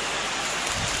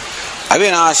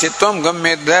 Avinashitvam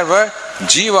Gamyat. Therefore,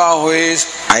 Jiva, who is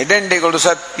identical to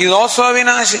Sat, is also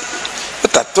Avinashi.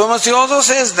 But Tattvamasi also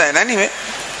says that anyway.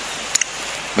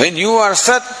 When you are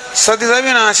Sat, Sat is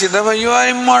Avinashi, therefore you are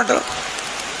immortal.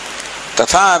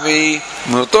 Tathapi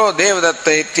Mruto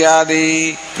Devadatta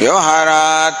Ityadi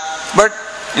Vyavaharat. But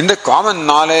in the common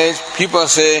knowledge, people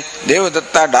say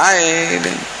Devadatta died.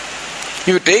 If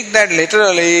you take that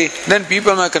literally, then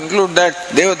people may conclude that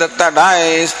Devadatta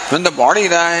dies when the body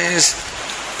dies.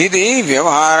 Iti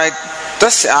Vyavaharat.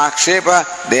 Tasya akshepa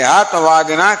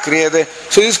dehatmavadina kriyate.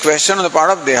 So this question on the part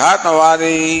of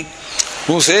dehatmavadi,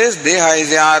 who says deha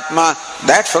is the atma,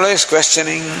 that fellow is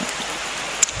questioning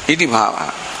iti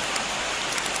bhava.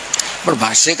 But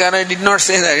Bhashyakara did not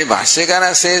say that.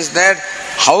 Bhashyakara says that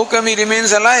how come he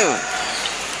remains alive?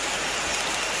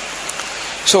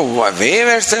 So wave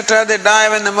etc. they die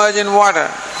when they merge in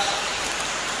water.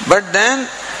 But then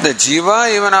the jiva,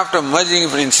 even after merging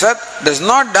in Sat, does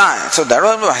not die. So that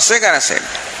was what Bhashyakara said.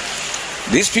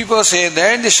 These people say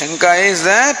that the Shanka is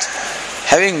that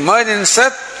having merged in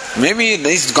Sat, maybe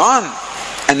it's gone.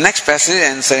 And next passage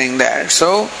answering that.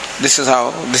 So this is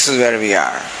where we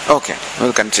are. Okay,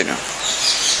 we'll continue.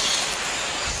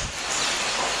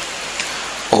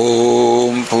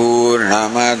 Om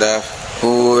Purnamada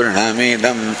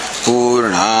Purnamidam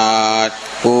Purnat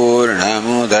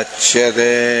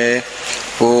Purnamudachyate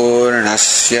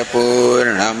Purnasya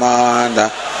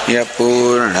Purnamadaya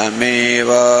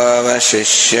Purnameva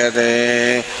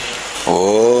Vashishyate.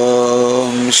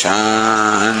 Om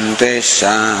Shanti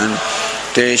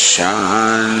Shanti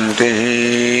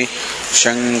Shanti.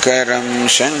 Shankaram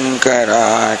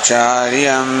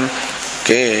Shankaracharyam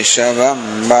Keshavam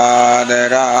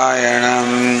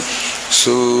Badarayanam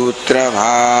Sutra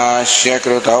Bhashya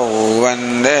Krutau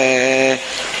Vande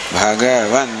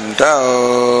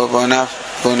Bhagavantau Punah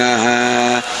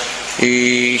Punah.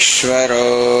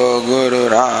 Ishvaro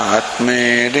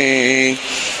Gururatmedi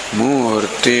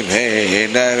Murti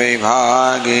Bheda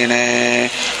Vibhagine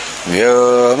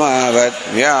Vyomavad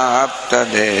Vyapta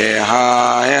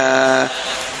Dehaya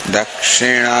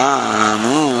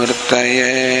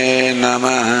Dakshinamurtaye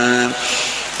Namaha.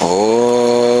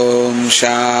 Om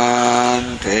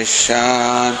Shanti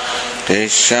Shanti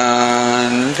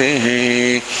Shanti.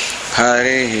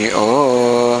 Hari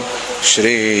Om.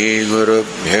 Shri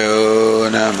Gurubhyo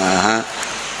Namaha.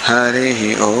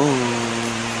 Hari Om.